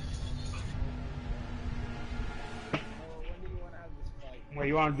 Oh, when do you want to have this fight? Wait,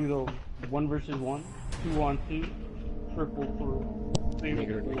 you wanna do the 1 versus 1? 2-on-2? Triple through.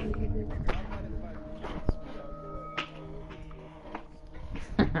 Nigger, nigger, nigger.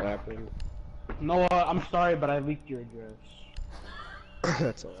 What happened? Noah, I'm sorry, but I leaked your address.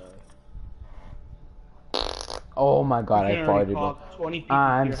 That's alright. Oh my god, I You can already farted. bro. talk 20 people to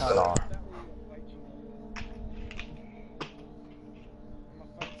I'm your house. sorry. I'm gonna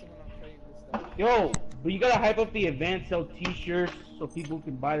fight someone on Craigslist. Yo, but you gotta hype up the event, sell t-shirts, so people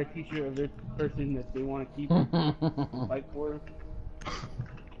can buy the t-shirt of their person that they wanna keep fight for.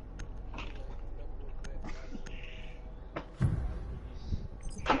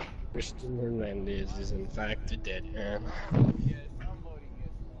 Christian Hernandez is in fact a dead man.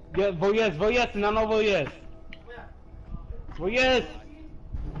 Yeah, vote yes, and I know vote yes. Vote yes!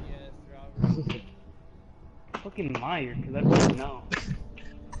 Fucking liar, because I voted no.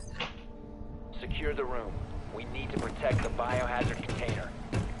 Secure the room. We need to protect the biohazard container.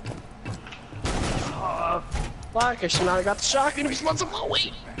 Fuck, I should not have got the shotgun responsible.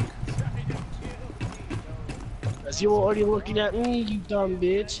 Wait! As you were already looking at me, you dumb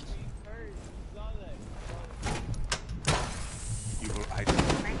bitch.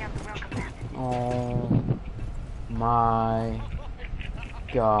 Oh my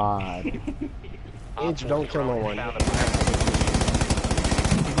god. Andrew, don't kill no one.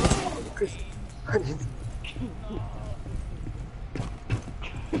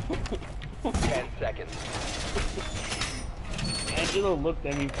 Ten seconds. Angelo looked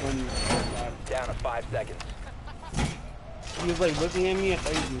at me funny. Down to 5 seconds. He was like looking at me, I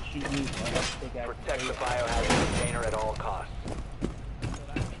thought he was gonna shoot me. So I had to take out Protect the biohazard container at all costs.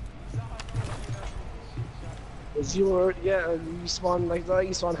 As you were, yeah, you spawned like that,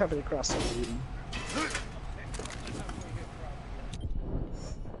 you spawned halfway across the room.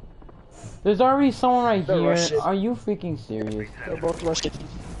 There's already someone right They're here. Russian. Are you freaking serious? They're both Russian.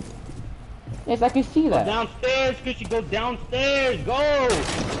 Yes, I can see Go that. downstairs, Christian, go downstairs, go!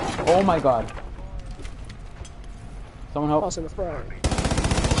 Oh my god. Someone help. Toss in the front.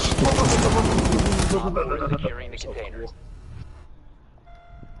 Securing the container.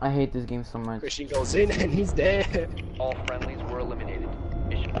 I hate this game so much. Christian goes in and he's dead. All friendlies were eliminated.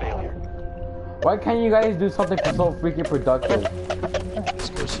 Mission failure. Why can't you guys do something so freaking productive?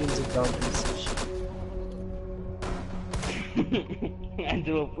 Christian's a dumb piece of shit.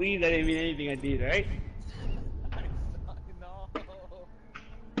 Angelo, please, I didn't mean anything I did, right?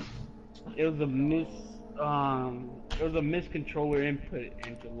 It was a miscontroller input,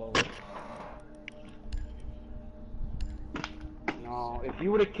 Angelo. No, if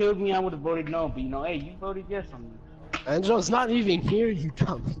you would have killed me, I would have voted no. But you know, hey, you voted yes on me. Angelo's not even here, you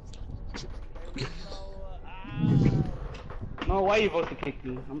dumb. No, why you vote to kick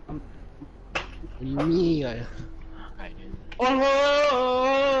me? What do you mean? Oh!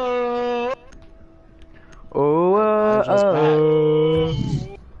 Oh,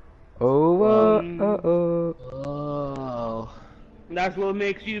 oh. That's what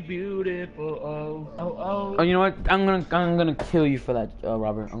makes you beautiful. Oh. Oh, you know what? I'm gonna kill you for that,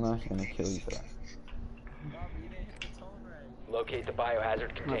 Robert. I'm actually gonna kill you for that. Locate the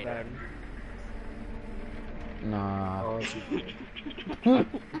biohazard My container. bad. Nah.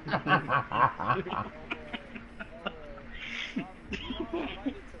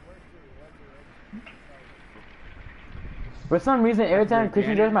 For some reason, every time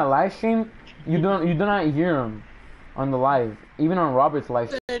Christian does my live stream, you do not hear him on the live, even on Robert's live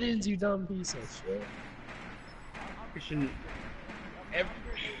stream. That is, you dumb piece of shit. Christian.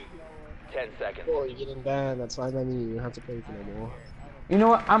 10 seconds. Oh, you're getting banned. That's fine by me. You don't have to play for no more. You know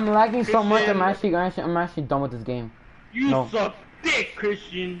what? I'm lagging so much. I'm actually done with this game. You No. suck dick,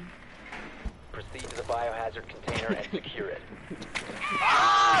 Christian. Proceed to the biohazard container and secure it.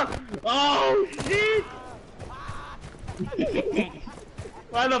 Ah! Oh shit!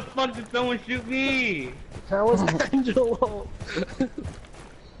 Why the fuck did someone shoot me? That was Angelo.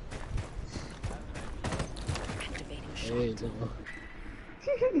 Hey, Angelo.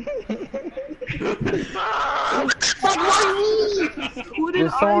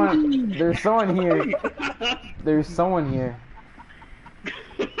 There's someone here. There's someone here.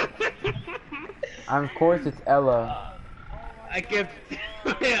 Of course, it's Ella. I kept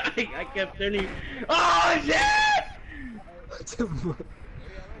turning. Oh shit!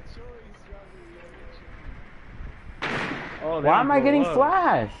 Oh, Why am I getting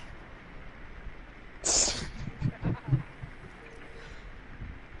flashed?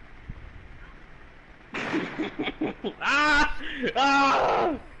 Ah!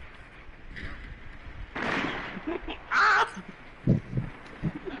 Ah! Ah!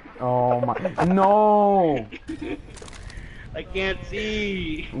 Oh my! No! I can't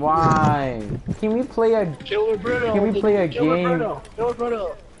see. Why? Can we play a? Kill Roberto. Can we play a Kill game? Roberto. Kill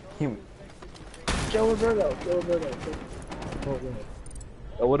Roberto. Can, Kill Roberto. Kill Roberto. Oh, no.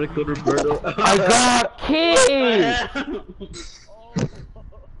 I would have killed Roberto. I got kicked!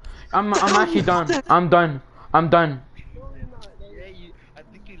 I'm actually done. I'm done. I'm done. I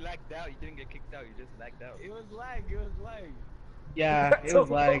think you lagged out. You didn't get kicked out. You just lagged out. It was lag. Yeah, it was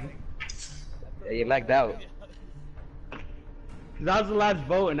like. Yeah, you lagged out. Cause I was the last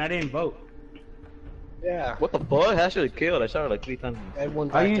vote and I didn't vote. Yeah. What the fuck? I should have killed. I shot her like 3 times. Everyone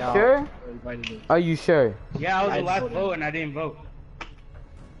Are you backed out. sure? Or invited me. Are you sure? Yeah, I was the I last voted. vote and I didn't vote.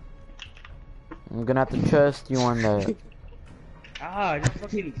 I'm gonna have to trust you on that. Ah, I just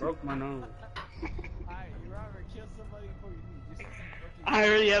fucking broke my nose. Alright, you rather kill somebody before you leave. Just fucking. I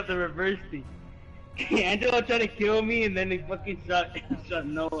already have the reverse thing. Angelo tried to kill me and then he fucking shot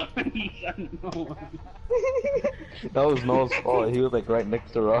Noah. He shot Noah. That was Noah's fault. He was like right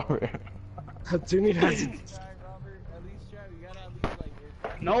next to Robert. Dude has Try, Robert. At least try. You gotta at least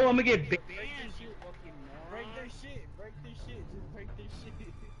like. No, I'm gonna get banned. Break their shit. Break their shit. Just break their shit.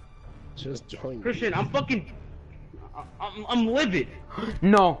 just join. Christian, I'm fucking. I'm livid.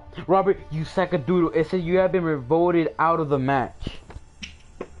 No, Robert, you sackadoodle. It said you have been voted out of the match.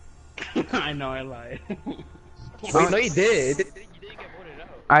 I know I lied. Wait, no, you did.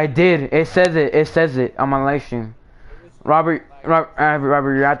 I did. It says it. It says it on my live stream. Robert,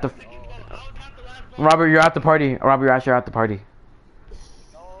 Robert, you're at the. Robert, you're at the party. Robert, you're actually at the party.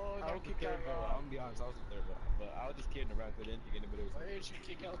 No, don't kick out. I'm gonna be honest. I wasn't there, but I was just kidding around. I didn't think anybody was. Why didn't you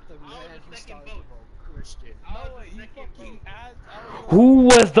kick out the man who started the vote, Christian? No, you fucking ass. Who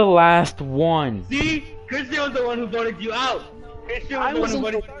was the last one? See, Christian was the one who voted you out. Christian was the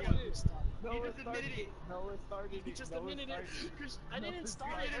one who voted you out. No, it started it. No, it started it. He just admitted it. Chris, I didn't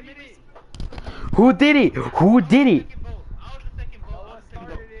start it. I admitted it. Who did it? Who did it? I was the second vote. Noah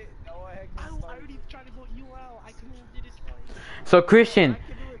started it. Noah Hegman started. I already tried to vote you out. I couldn't do this twice. So Christian, I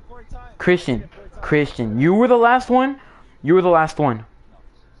could do it 4 times. Christian, you were the last one. You were the last one.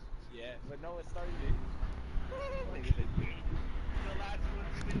 Yeah, but Noah started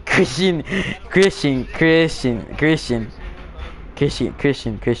it. Christian, Christian.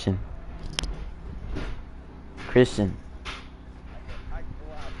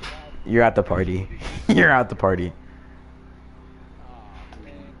 You're at the party. You're at the party.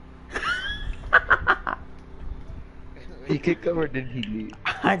 He kicked him or did he leave?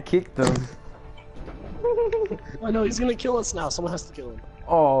 I kicked him. Oh no, he's gonna kill us now. Someone has to kill him.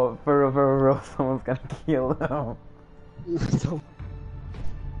 Oh, for real, someone's gonna kill him.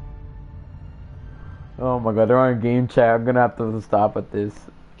 Oh my god, they're on game chat. I'm gonna have to stop at this.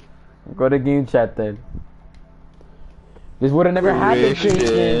 Go to game chat then. This would have never happened,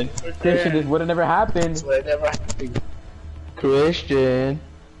 Christian. Christian, this would have never happened. Christian.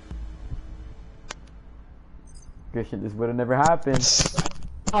 Christian, this would have never happened.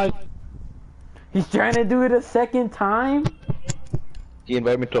 He's trying to do it a second time? He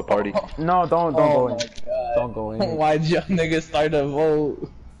invited me to a party. No, don't go in. Don't go in. Why'd y'all niggas start a vote?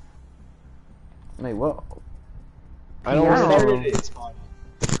 Wait, what? I don't Yeah. want to start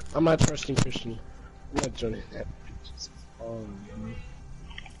it. I'm not trusting Christian. I'm not joining that.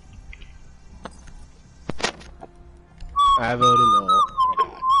 I voted no.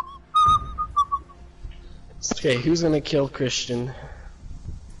 Okay, who's gonna kill Christian?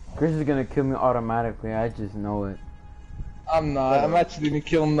 Chris is gonna kill me automatically. I just know it. I'm not. I'm actually gonna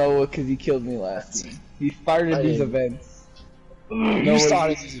kill Noah because he killed me last week. He started these events. You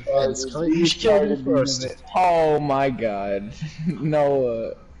started these events. You killed me first. Oh my god.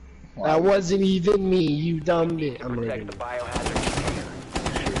 Noah. That wasn't even me, you dumb bitch. I'm Protect leaving. the biohazard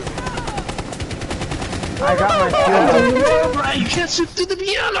I got my shield. You can't shoot through the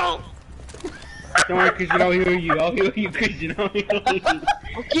piano! Don't worry, Christian, I'll heal you. I'll heal you, Christian. I'll heal you.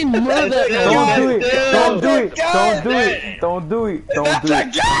 Fucking murder that Don't do it. guy! Don't do it. Don't do it. Don't do it. Don't do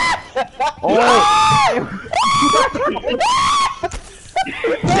it. Oh!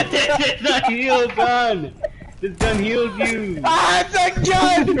 It's a heal gun. This gun heals you. Ah, it's a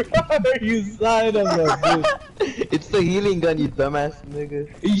gun! You son of a bitch. It's the healing gun, you dumbass nigga.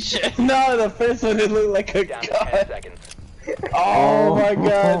 No, the first one it looked like a down to 10 gun. seconds. Oh my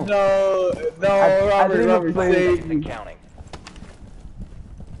god, no. No, I Robert, didn't Robert, play save And me. counting.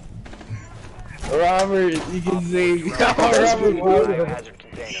 Robert, you can save me. Oh, Protect the Robert, biohazard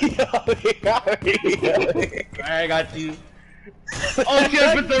container. Alright, I got you. Oh shit,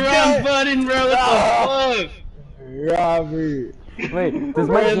 I put the wrong button, bro. What the fuck? Robert. Wait, does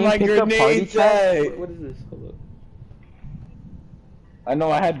my Where's game my pick up party grenade chat? at? What is this? Hold up. I know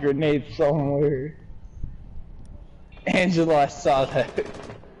I had grenades somewhere. Angela, I saw that.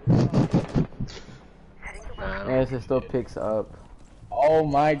 Yes, it still picks up. Oh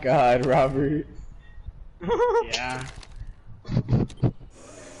my god, Robert. Yeah.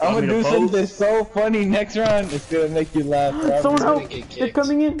 I'm Want gonna me to do post? something so funny next round. It's gonna make you laugh, Robert. Someone help! get They're kicked.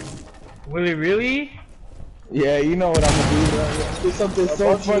 coming in. Will it really? Yeah, you know what I'm gonna do, Robert. Do something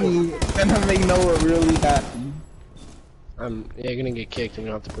so funny and gonna make Noah really happy. You're gonna get kicked and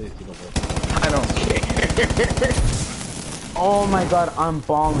you don't have to play with people. Bro. I don't care. Oh my god, I'm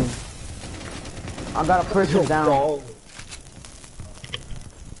balling. I gotta push it down.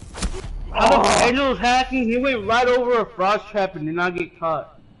 How the Angel's hacking? He went right over a frost trap and did not get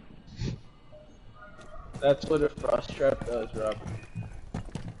caught. That's what a frost trap does, Robert.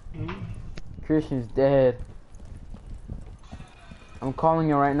 Christian's dead. I'm calling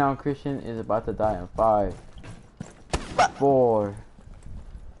you right now. Christian is about to die in 5, 4,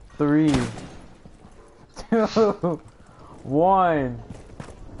 3, 2, 1.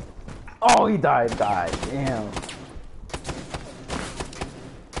 Oh, he died. Damn.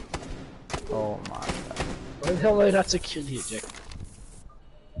 Oh my god. Why the hell did I not secure the ejector?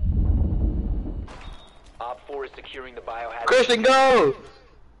 Op 4 is securing the biohazard. Christian, go!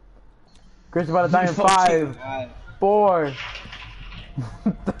 Christian about to die in 5, 4,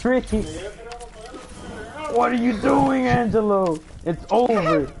 3. What are you doing, Angelo? It's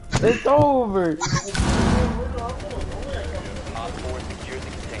over. It's over. Op 4 secured the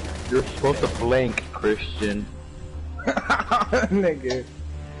container. You're supposed to flank, Christian. Nigga.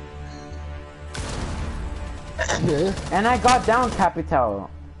 And I got down Capital.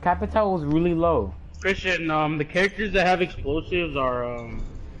 Capital was really low. Christian, the characters that have explosives are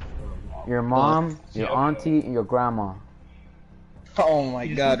Your mom, your auntie, and your grandma. Oh my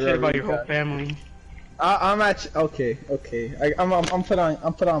you god, just shit about Robert. your whole family. I'm actually okay. I'm put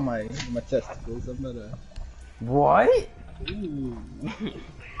on my testicles. I'm not a. What? Ooh.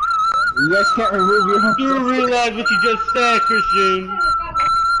 You guys can't remove your. You realize what you just said, Christian?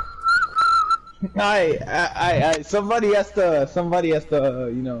 Somebody has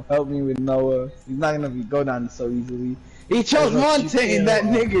to, you know, help me with Noah. He's not gonna go down so easily. He chose Montaigne, that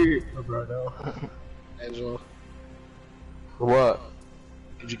nigger. Angelo, What?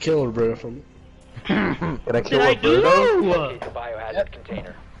 did you kill Roberto from me? Did I kill Did I Roberto? do? Locate the biohazard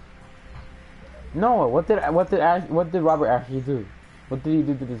container. No. What did Robert actually do? What did he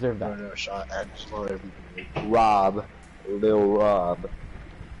do to deserve that? Roberto shot Angelo everything. Rob. Lil Rob.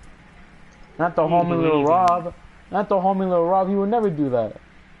 Not the homie little Rob. Not the homie little Rob. He would never do that.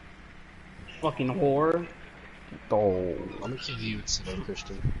 Fucking whore. Oh. I'm gonna kill you today,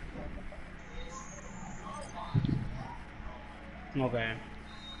 Christian. Okay.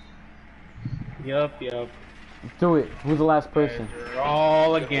 Yup. Do it. Who's the last person? They're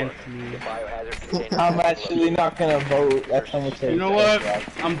all against me. The biohazard container. I'm actually not gonna vote. That's how much. You know what?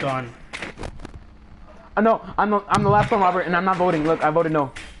 I'm done. No, I'm the last one, Robert, and I'm not voting. Look, I voted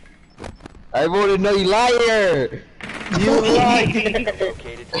no. I voted no, you liar! You liar!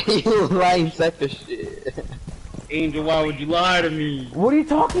 Located. You lying sack of shit. Angel, why would you lie to me? What are you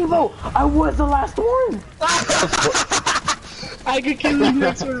talking about? I was the last one. I could kill you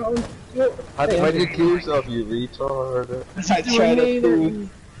next round. Why'd you kill yourself, you retard? I tried to prove.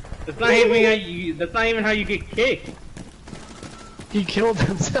 That's not even how you get kicked. He killed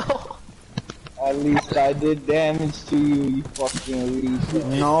himself. At least I did damage to you, you fucking leech.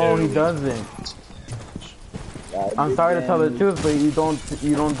 No, he doesn't. I'm sorry to tell the truth, but you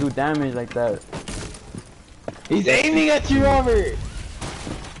don't do damage like that. He's aiming at you, Robert.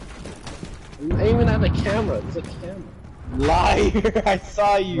 I'm aiming at the camera. There's a camera. Liar! I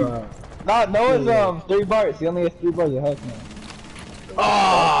saw you. Bruh. Noah's 3 bars. He only has 3 bars of health now.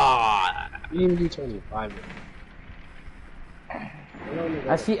 Ah! You didn't do 25 minutes.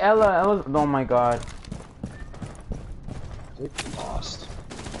 I see Ella. Ella's. Oh my god. Lost.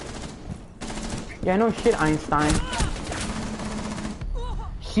 Yeah, no shit, Einstein.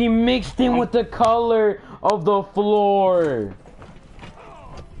 She mixed in with the color of the floor.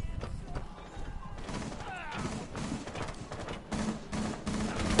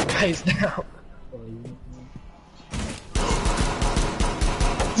 Guys, now.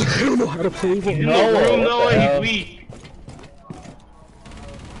 I don't know how to play him. No, he's weak.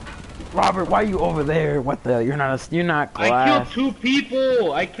 Robert, why are you over there? What the? You're not I glass. killed 2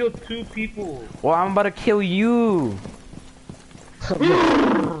 people. I killed 2 people. Well, I'm about to kill you.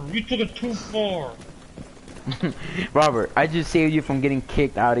 You took it too far. Robert, I just saved you from getting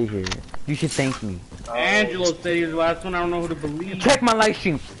kicked out of here. You should thank me. Angelo said he was the last one. I don't know who to believe. Check my live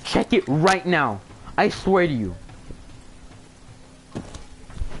stream. Check it right now. I swear to you.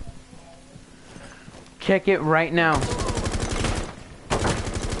 Check it right now.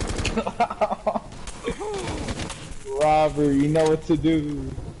 Robert, you know what to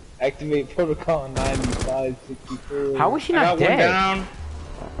do. Activate protocol 9564. How is she I not got one dead? down.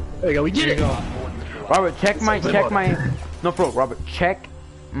 There you go, we did it! Robert, check my. No, bro, Robert, check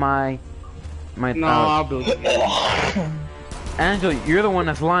my. No, I'll build it. Angela, you're the one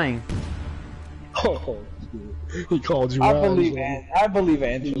that's lying. Oh, he called you I out. believe It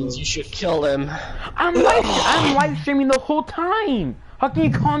Angelo. means you should kill him. I'm live streaming the whole time. How can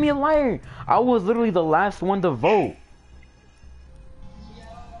you call me a liar? I was literally the last one to vote.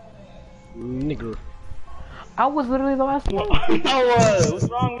 Nigger. I was literally the last one. What's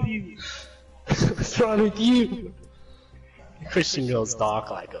wrong with you? What's wrong with you? Christian goes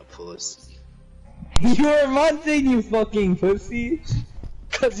dark like a puss. You were munting, you fucking pussy.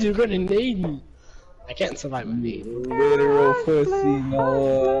 Cause you're gonna need me. I can't survive with me. Literal pussy,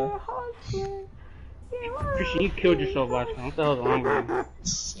 Noah. Christian, you killed yourself last time. What the hell's wrong with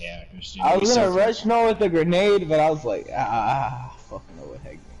you? Yeah, Christian. I was gonna rush Noah with a grenade, but I was like, fuck Noah,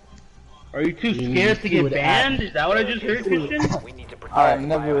 heck. Are you too scared to get banned? Is that what I just heard, Christian? We need to protect Alright, the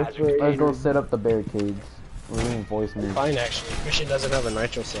never biohazard Let's go set up the barricades. Reinforcements. Fine, actually. Christian doesn't have a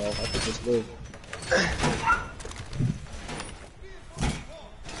nitro cell. I could just live.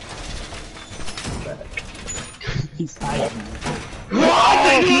 He's hiding.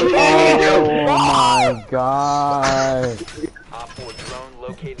 Oh my god. Op 4 drone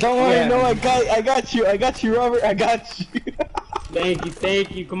located. Don't worry, no, I got you, Robert, I got you.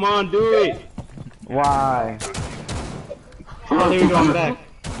 Thank you. Come on, do it. Why? Oh, there we go, I'm back.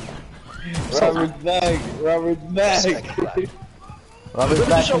 Robert's back. Robert's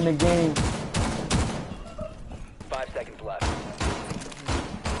back in the game. 5 seconds left.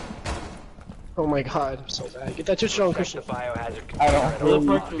 Oh my god, I'm so bad. Get that touch on, Protect the Christian. biohazard I container.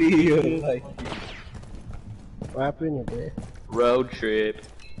 don't really feel like What happened, you Road trip.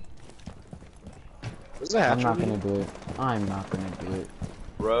 What's that? I'm not gonna do it. I'm not gonna do it.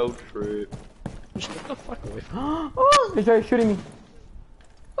 Road trip. Get the fuck away from me. Oh, they started shooting me.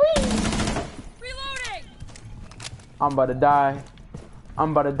 Reloading! I'm about to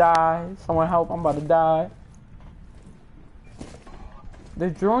die. Someone help, I'm about to die. They're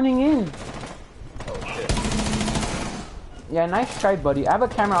droning in. Oh shit. Yeah, nice try, buddy. I have a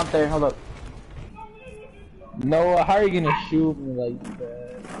camera out there. Hold up. Noah, how are you gonna shoot me like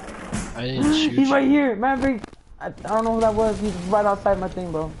that? I didn't shoot He's you. right here, Maverick. I don't know who that was. He's right outside my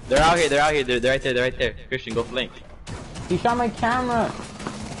thing, bro. They're out here. They're right there. Christian, go flank. He shot my camera.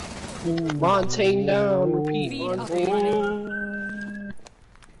 Montaigne down, repeat, Montaigne.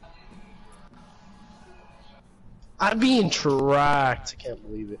 I'm being tracked. I can't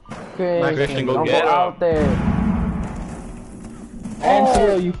believe it. Christian, go don't get go him. out there.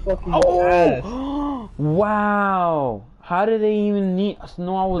 Angelo, you fucking ass. Wow. How did they even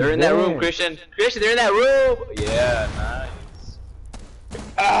know I was They're in there? that room, Christian. Christian, they're in that room. Yeah,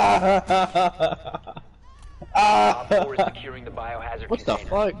 nice. Op 4 is securing the biohazard What the container.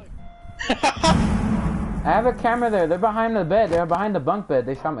 fuck? I have a camera there. They're behind the bed. They're behind the bunk bed.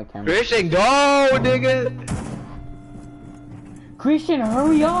 They shot my camera. Christian, go, nigga. Christian,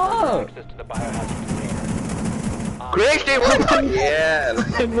 hurry up! Access to the biohazard container. Christian, yeah.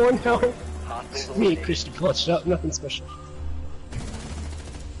 Everyone help. Hostiles Me, eliminated. Christian clutched up, nothing special.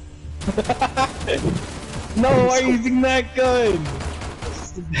 No, why are you using that gun? This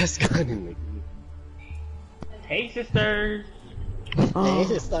is the best gun in the Hey, sisters. game.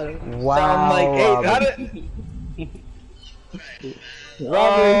 It's not a... Wow. Sound like, hey, Robert. how did...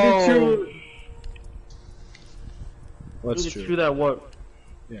 Robert, is it true? What's It's true? true that what?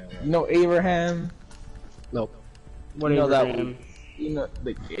 Yeah, You know Abraham? Nope. What You know that Abraham? one. You know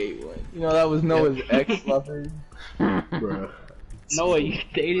the gay one. You know that was Noah's ex-lover. Bruh. Noah, you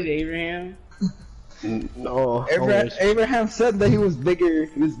dated Abraham? No. Abraham said that he was bigger.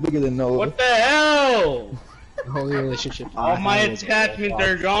 He was bigger than Noah. What the hell? The only relationship All my attachments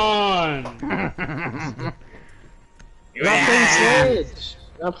are gone. Not playing Sledge.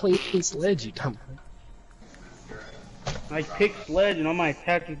 Not playing Sledge, you dumb. I picked Sledge and all my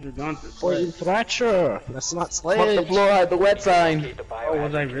attachments are gone for Playing Sledge. Thrasher. That's not Fuck the Sledge. floor at the wet sign. Locate the Oh,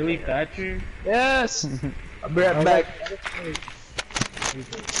 was I biohazard really container. Thatcher? Yes. I'll be right back.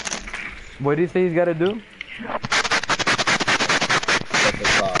 What do you say he's gotta do?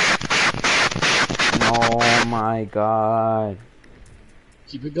 Oh my god.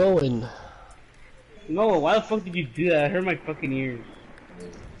 Keep it going. Noah, why the fuck did you do that? I hurt my fucking ears.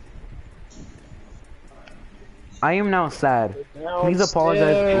 I am now sad. Please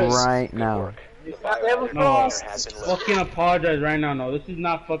apologize Downstairs. right now. No, Has been fucking apologize right now. No, this is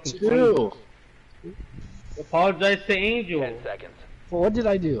not fucking funny. Two. Apologize to Angel. 10 seconds. Well, what did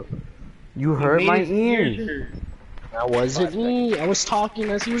I do? You hurt my Made his ears. hurt. That wasn't me. I was talking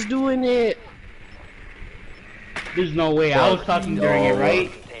as he was doing it. There's no way. I was talking during it,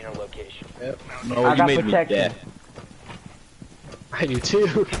 right? Container location. No, I you got made me protection. deaf. I do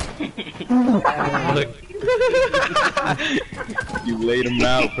too. Look. You laid him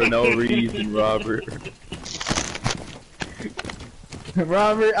out for no reason, Robert.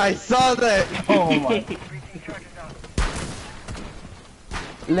 Robert, I saw that. Oh my.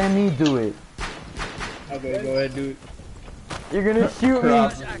 Let me do it. Okay, go ahead, dude. You're gonna shoot me.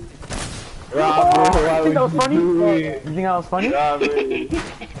 Robert, why You think that was would funny? you do You it? think that was funny? Robert.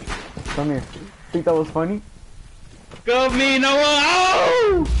 Come here. Think that was funny? Go me, Noah!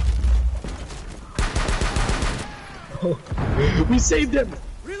 Oh! We saved him!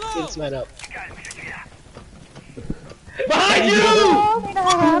 Get this man up. Behind you!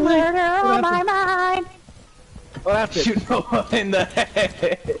 What happened? Shoot Noah in the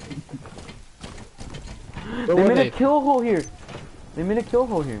head. Where They were made they? a kill hole here. They made a kill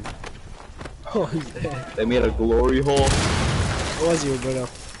hole here. Oh, he's dead. They made a glory hole. Where was he, Roberto?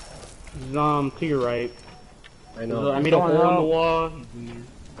 To your right. I know. I made a Going hole in out. the wall.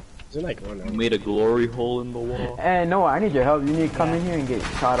 He's like going You out. made a glory hole in the wall. Hey, Noah, I need your help. You need to come in here and get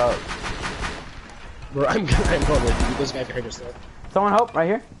shot up. Bro, I'm going with you. This guy can hurt yourself. Someone help, right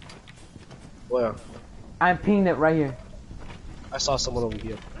here. Where? I'm pinged it right here. I saw someone over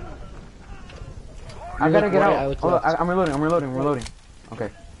here. I gotta look get right, I out. look Hold on, left. I'm reloading. Okay.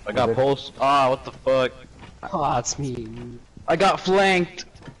 I got pulse. Ah, what the fuck? Ah, it's me. I got flanked.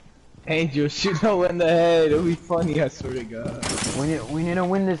 Angel, shoot Noah in the head. It'll be funny, I swear to God. We need to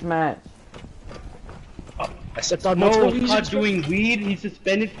win this match. I stepped on multiple Noah's lesions. caught doing weed. He's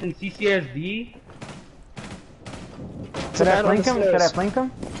suspended from CCSD. Should I man on flank the him? stairs. Should I flank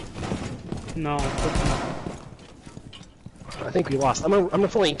him? No. I think we lost. I'm a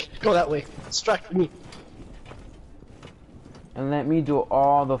flank. Go that way. Distract me. And let me do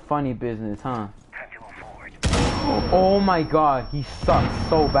all the funny business, huh? Oh my god, he sucks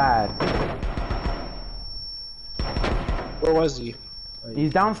so bad. Where was he?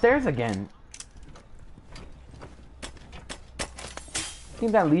 He's downstairs again.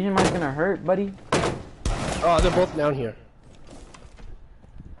 Think that Legion Mine's gonna hurt, buddy? Oh, they're both down here.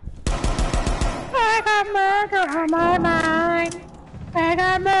 I got murder on my mind. I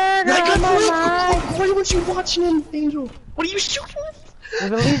got murder I on my mind. got Why weren't you watching him, Angel? What are you shooting with?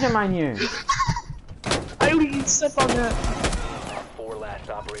 There's a Legion Mine here. I didn't even step on that. 4 last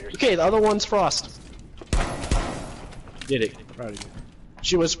operators. Okay, the other one's Frost. Did it. Proud of you.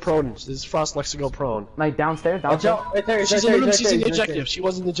 She was prone. This Frost likes to go prone. Like downstairs, Watch downstairs. out, right there, She's right in there, the she's in the right there. ejective. She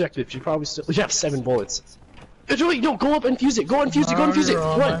wasn't ejective. She probably still. We have 7 bullets. Joey, no, go up and fuse it. Go and fuse it. Go and fuse it.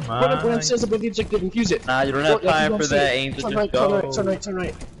 Run up when it says above the ejective and fuse it. Nah, you don't have Go- yeah, time you for don't see that, it. Angel. Turn Just right, go. turn right, turn right, turn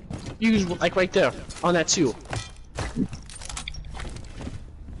right. Use like right there on that 2.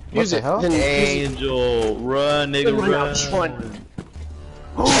 Use the it. hell? Then use it. Angel, run, Then nigga, run run. out. Run.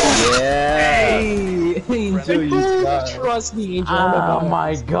 Yeah. Hey, Angel, you suck. Trust me, Angel. Oh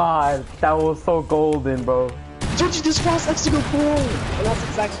my god, that was so golden, bro. Told you this Frost likes to go prone. And that's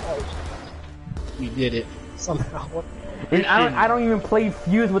exactly how we did it somehow. And I don't even play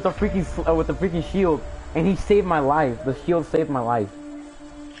fuse with the freaking shield, and he saved my life. The shield saved my life.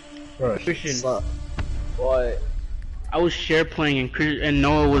 Christian, What? I was share playing and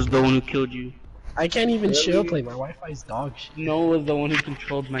Noah was the one who killed you. I can't even share play. My Wi-Fi's dog shit. Noah was the one who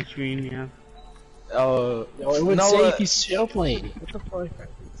controlled my screen, yeah. No, it would No, say if he's share playing. What the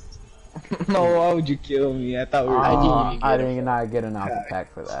fuck? No, why would you kill me? I thought we were. I didn't not get an alpha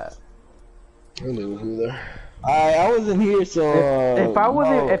pack for that. I don't know either. I wasn't here, so. If I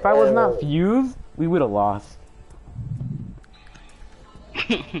was not fused, we would have lost.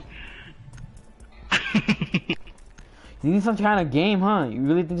 You need some kind of game, huh? You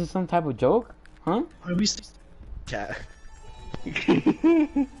really think it's some type of joke? Huh? Are we still cat?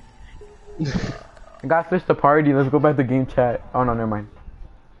 I got switched to party, let's go back to game chat. Oh no, never mind.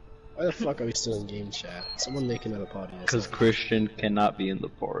 Why the fuck are we still in game chat? Someone make another party. Because Christian cannot be in the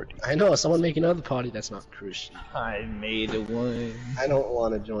party. I know, someone make another party that's not Christian. I made a one. I don't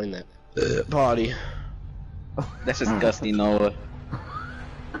want to join that party. That's disgusting, Noah.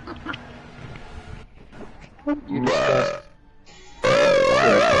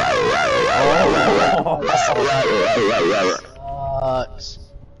 Sucks.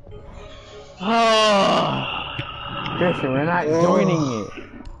 Christian, we're not joining it.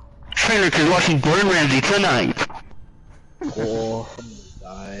 Trailer is watching Gordon Ramsay tonight. Oh,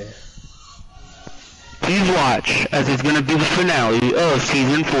 die. Please watch, as it's gonna be the finale of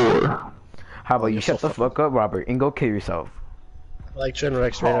season 4. How about you shut the fuck up, Robert, and go kill yourself? I like Trent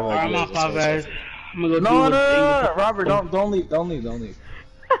random I'm ideas. off, guys. I'm gonna go No, do no, Robert, don't leave.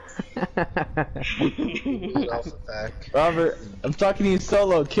 Alpha pack. Robert, I'm talking to you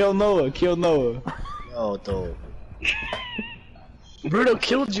solo. Kill Noah. No, don't. Bruno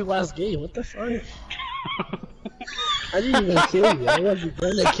killed you last game. What the fuck? I didn't even kill you. I wasn't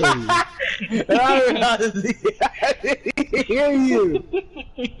gonna kill you. Robert, I didn't hear you.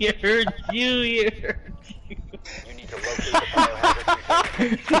 You heard you. You need to locate the biohazard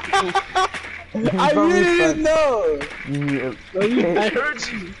container. I really didn't know. I heard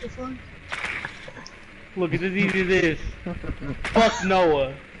you. What the fuck? Look, it's as easy as this. Fuck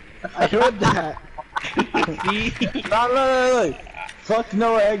Noah. I heard that. See? No. Fuck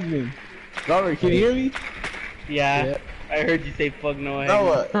Noah Eggman. Robert, can you hear me? Yeah. I heard you say fuck Noah.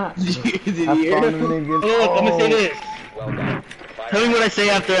 Noah. Did you hear Found him? them niggas. Look, I'm gonna say this. Well done. Tell me what I say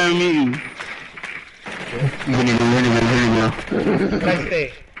after I meet you. What I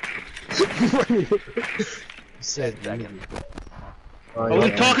say? Said 10 seconds. Are we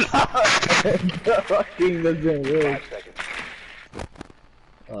talking? Fucking doesn't work. 5 seconds.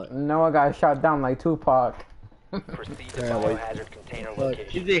 Noah got shot down like Tupac. Proceed to biohazard container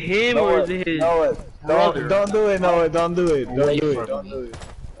location. Is it him or is it his? Noah, don't do it, Noah. Don't do it. Don't do it. from Don't me. do it.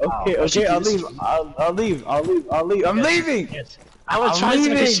 Okay, I'll leave. I'll leave. I'm leaving. I was I'm trying to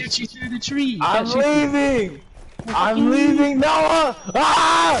leaving. shoot you through the tree. I'm leaving. I'm leaving, Noah.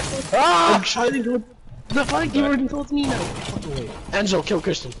 Ah! Ah! I'm trying to go. The fuck, you already told me now. Angelo, kill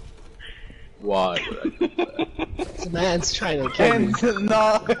Christian. Why? The man's trying to kill me. And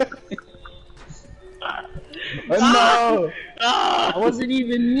no. No. That wasn't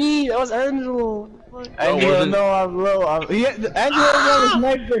even me. That was Angelo. Angelo, no, I'm low. Angelo has a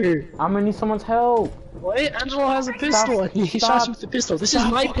sniper. I'm gonna need someone's help. What? Angelo has a pistol. He shot you with the pistol. This is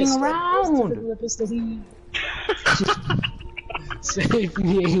my fucking pistol. around. The pistol. Save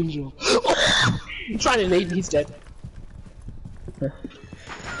me, Angel. I'm trying to nade. He's dead.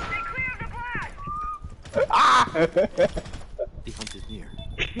 Ah! The hunt is near.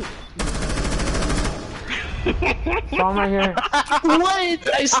 Spawn right here.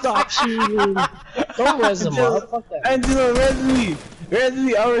 What? I stopped shooting. Don't res him up. Fuck that. Angelo, res me. Res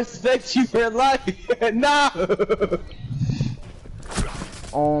me. I respect you for life. No.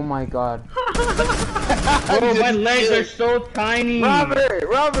 Oh my god. Oh, my legs are so tiny.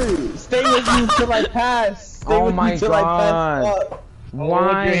 Robert, stay with me till I pass. Stay Oh with my me till God. I pass. Up.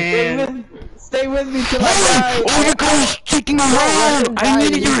 Why? Stay with me till I die. Oh, you guys kicking around! I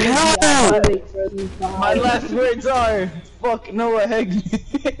needed your help! My last words are, fuck Noah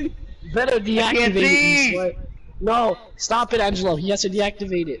Hegman. Better deactivate see. it. No, stop it, Angelo. He has to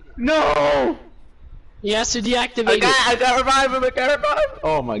deactivate it. No! He has to deactivate it. I got revive him, I got revive him.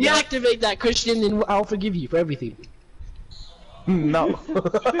 Oh my god. Deactivate that, Christian, and I'll forgive you for everything. No.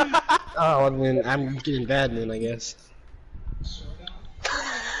 Oh, well, then I'm getting bad then, I guess.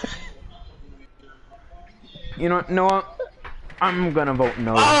 You know what, Noah? I'm gonna vote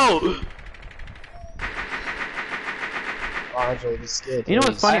no. Oh! Angelo, this scared. You know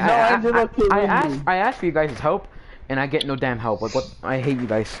what's funny? I know Angelo killed me. I asked for you guys' help, and I get no damn help. Like, what? I hate you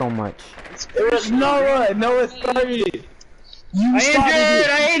guys so much. It was Noah. Noah started it. You started it.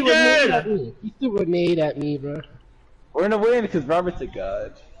 I You threw a nade injured! at me. You threw a nade at me, bro. We're gonna win because Robert's a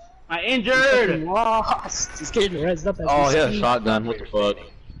god. I injured! Lost. He's getting rezzed up as Oh, we yeah, speak. shotgun. What the fuck?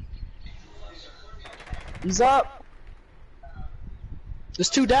 He's up. There's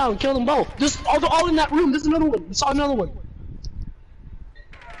two down. Kill them both. There's all in that room. There's another one. We saw another one.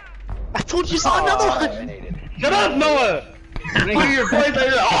 I told you saw another one. Eliminated. Shut up, Noah! When I hear your voice, I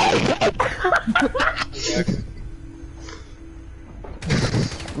hear,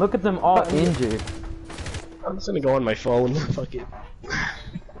 oh! Look at them all injured. I'm just gonna go on my phone. Fuck it.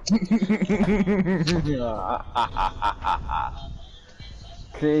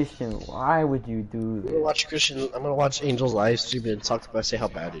 Christian, why would you do I'm gonna this? watch Christian. I'm gonna watch Angel's live stream and talk about say how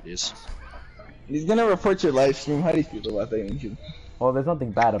bad it is. He's gonna report your live stream. How do you feel about that, Angel? Well, there's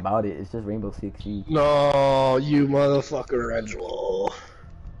nothing bad about it. It's just Rainbow Six Siege. No, you motherfucker, Angelo.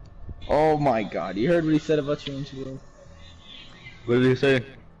 Oh my god, you heard what he said about you, Angelo? What did he say?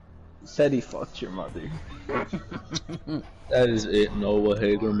 He said he fucked your mother. That is it, Noah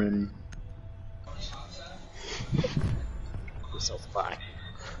Hagerman. So fine.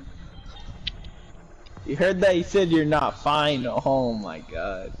 You heard that? He said you're not fine. Oh my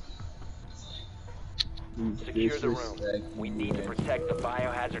god. Secure the room. We need to protect the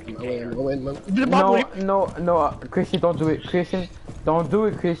biohazard container. No, Christian, don't do it. Christian, don't do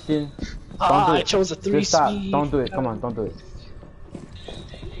it, Christian. Don't do I it. chose a 3 Just stop. speed. Don't do it. Come on, don't do it.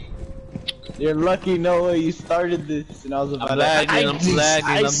 You're lucky, Noah. You started this, and I was about I'm to.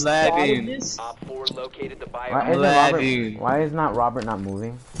 lagging, I'm lagging. Op 4 located the Why biohazard. isn't lagging. Robert? Why is not Robert not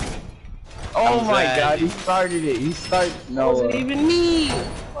moving? Oh I'm my lagging. god, he started it. He started. It wasn't Noah. even me.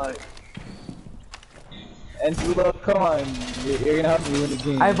 Angelo, come on. You're gonna have to win the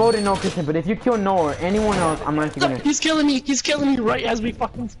game. I voted no, Christian. But if you kill Noah or anyone else, I'm not gonna. He's killing me. He's killing me right as we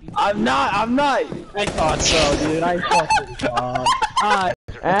fucking speak. I'm not. I thought so, dude. I fucking thought.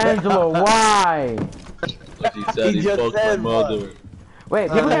 Angelo, why? Like he said, He he just fucked my said mother.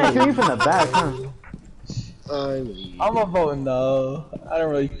 Wait, people can shoot you from the back, huh? I'm a vote no. I don't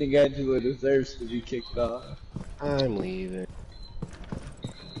really think Angelo deserves to be kicked off. I'm leaving.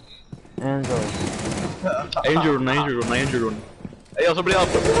 Angel. Angel. Hey, yo, somebody else.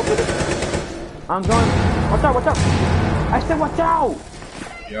 I'm going. Watch out, watch out! I said watch out!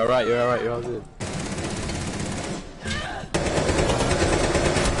 You're alright, you're all good.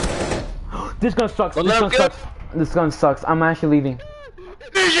 This gun sucks, this gun sucks. This gun sucks. I'm actually leaving.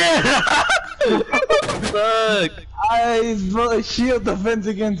 Fuck! I shield defense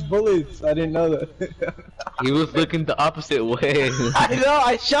against bullets. I didn't know that. He was looking the opposite way. I know,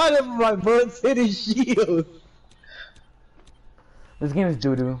 I shot him, my bullets hit his shield. This game is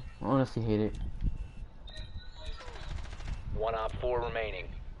doo-doo. I honestly hate it. 1 op 4 remaining.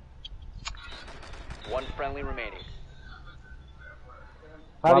 1 friendly remaining.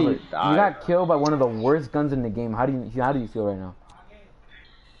 How do Robert, you die? you got killed by one of the worst guns in the game. How do you feel right now?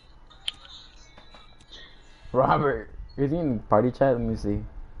 Robert, is he in party chat? Let me see.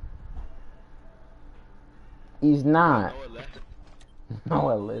 He's not. No,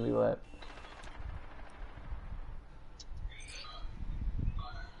 I literally left.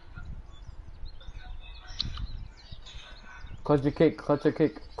 Clutch your kick, clutch your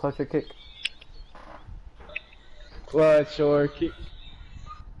kick, clutch your kick. Clutch or kick.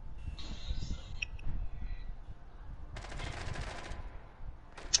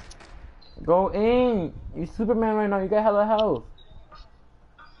 Go in! You Superman right now, you got hella health.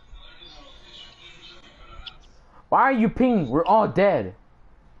 Why are you pinging? We're all dead.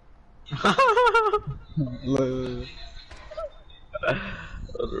 Look. Oh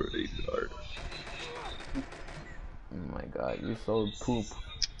my god, you're so poop.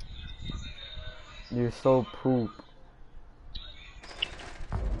 You're so poop.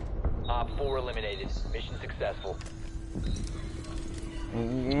 Op 4 eliminated. Mission successful.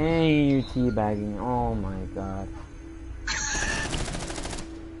 And you teabagging. Oh my god.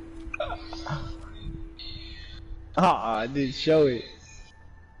 I didn't show it.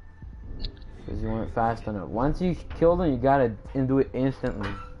 Because you weren't fast enough. Once you kill them, you gotta do it instantly.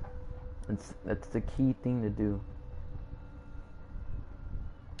 That's the key thing to do.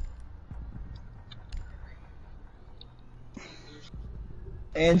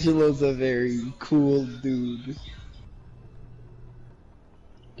 Angelo's a very cool dude.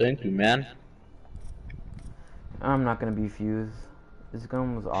 Thank you, man. I'm not gonna be fused. This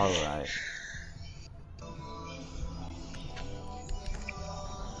gun was alright.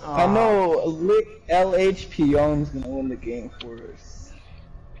 I know Lick LHP is gonna win the game for us.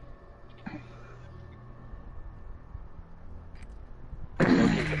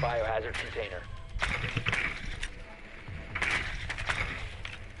 Locate the biohazard container.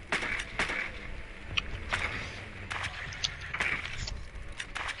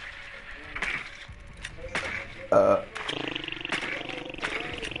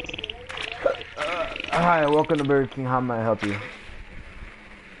 Hi, welcome to Burger King. How may I help you?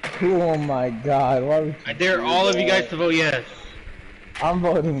 Oh my god, why would I dare all of you guys to vote yes. I'm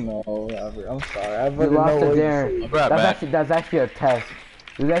voting no, Robert. I'm sorry. I You voted lost no. a dare. right back. That's actually a test.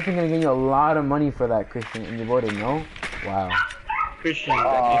 He's actually gonna give you a lot of money for that, Christian, and you voted no? Wow. Christian, if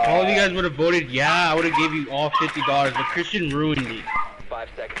all of you guys would have voted yeah, I would have gave you all $50, but Christian ruined it. 5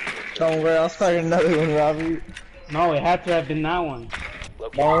 seconds. Don't worry, I'll start another one, Robert. No, it had to have been that one.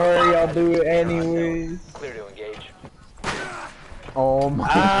 Locate Don't the worry, I'll biohazard do it container. anyways. Clear to engage. Oh my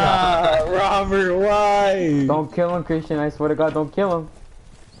god. Ah, Robert, why? Don't kill him, Christian. I swear to God, don't kill him.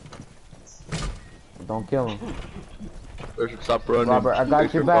 Don't kill him. I should stop running. Robert, I got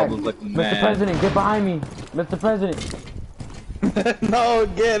Fix your back. problems like a Mr. man. President, get behind me. Mr. President. No,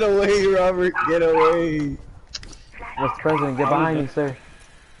 get away, Robert, get away. Mr. President, get behind me, sir.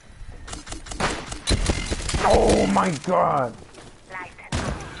 Oh my god.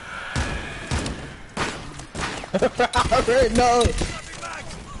 Robert, no.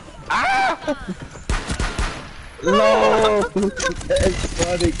 Ah! No, that's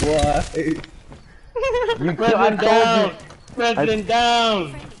funny, why? You kill, I President told down! you. President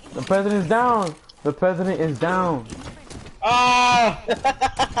down! The president is down. The president is down. Ah!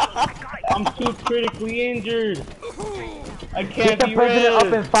 I'm too critically injured. I Get can't the be president up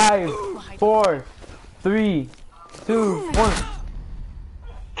in red. 5, 4, 3, 2, 1.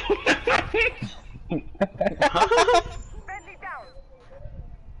 Friendly down.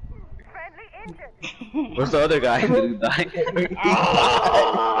 Friendly injured. Where's the other guy? Did he die?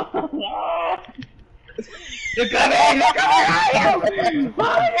 They're coming! They're coming!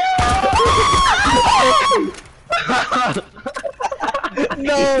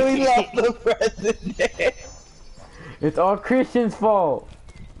 No, we lost the president. It's all Christian's fault.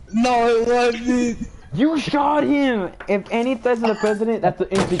 No, it wasn't. You shot him. If any threats to the president, that's an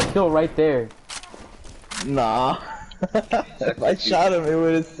instant kill right there. Nah. If I shot him, it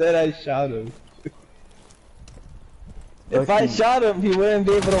would have said I shot him. If I shot him, he wouldn't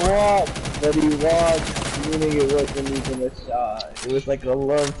be able to walk. But he walked, meaning it wasn't even a shot. It was like a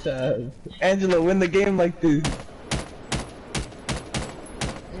love test. Angela, win the game like this.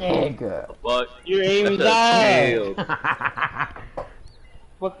 Nigga. But Your aim is tail.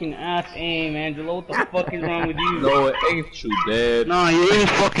 fucking ass aim, Angelo. What the fuck is wrong with you? No, it ain't you, dead. Nah, your aim's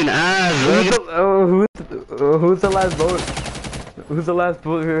fucking ass, Who's the last vote? Who's the last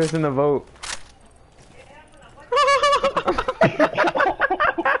person to vote?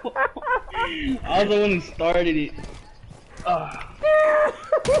 I was the one who started it. Oh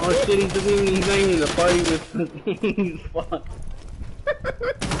shit, he's not even in the party with he's fucked.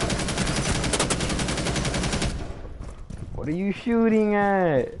 What are you shooting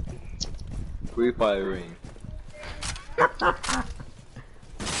at? Free firing.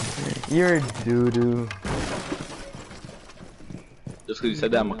 You're doo-doo. Just cause you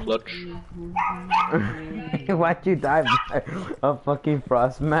said that, I'm a clutch. Why'd you die by a fucking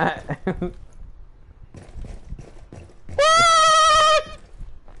frost mat?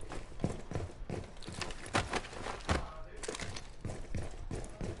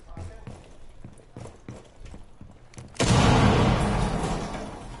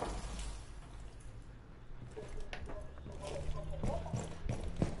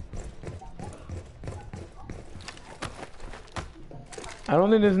 I don't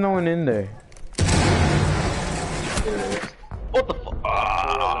think there's no one in there. What the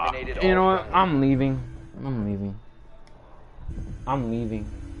fuck? You know what? I'm leaving. I'm leaving. I'm leaving.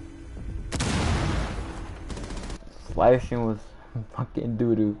 Slashing was fucking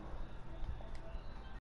doo-doo.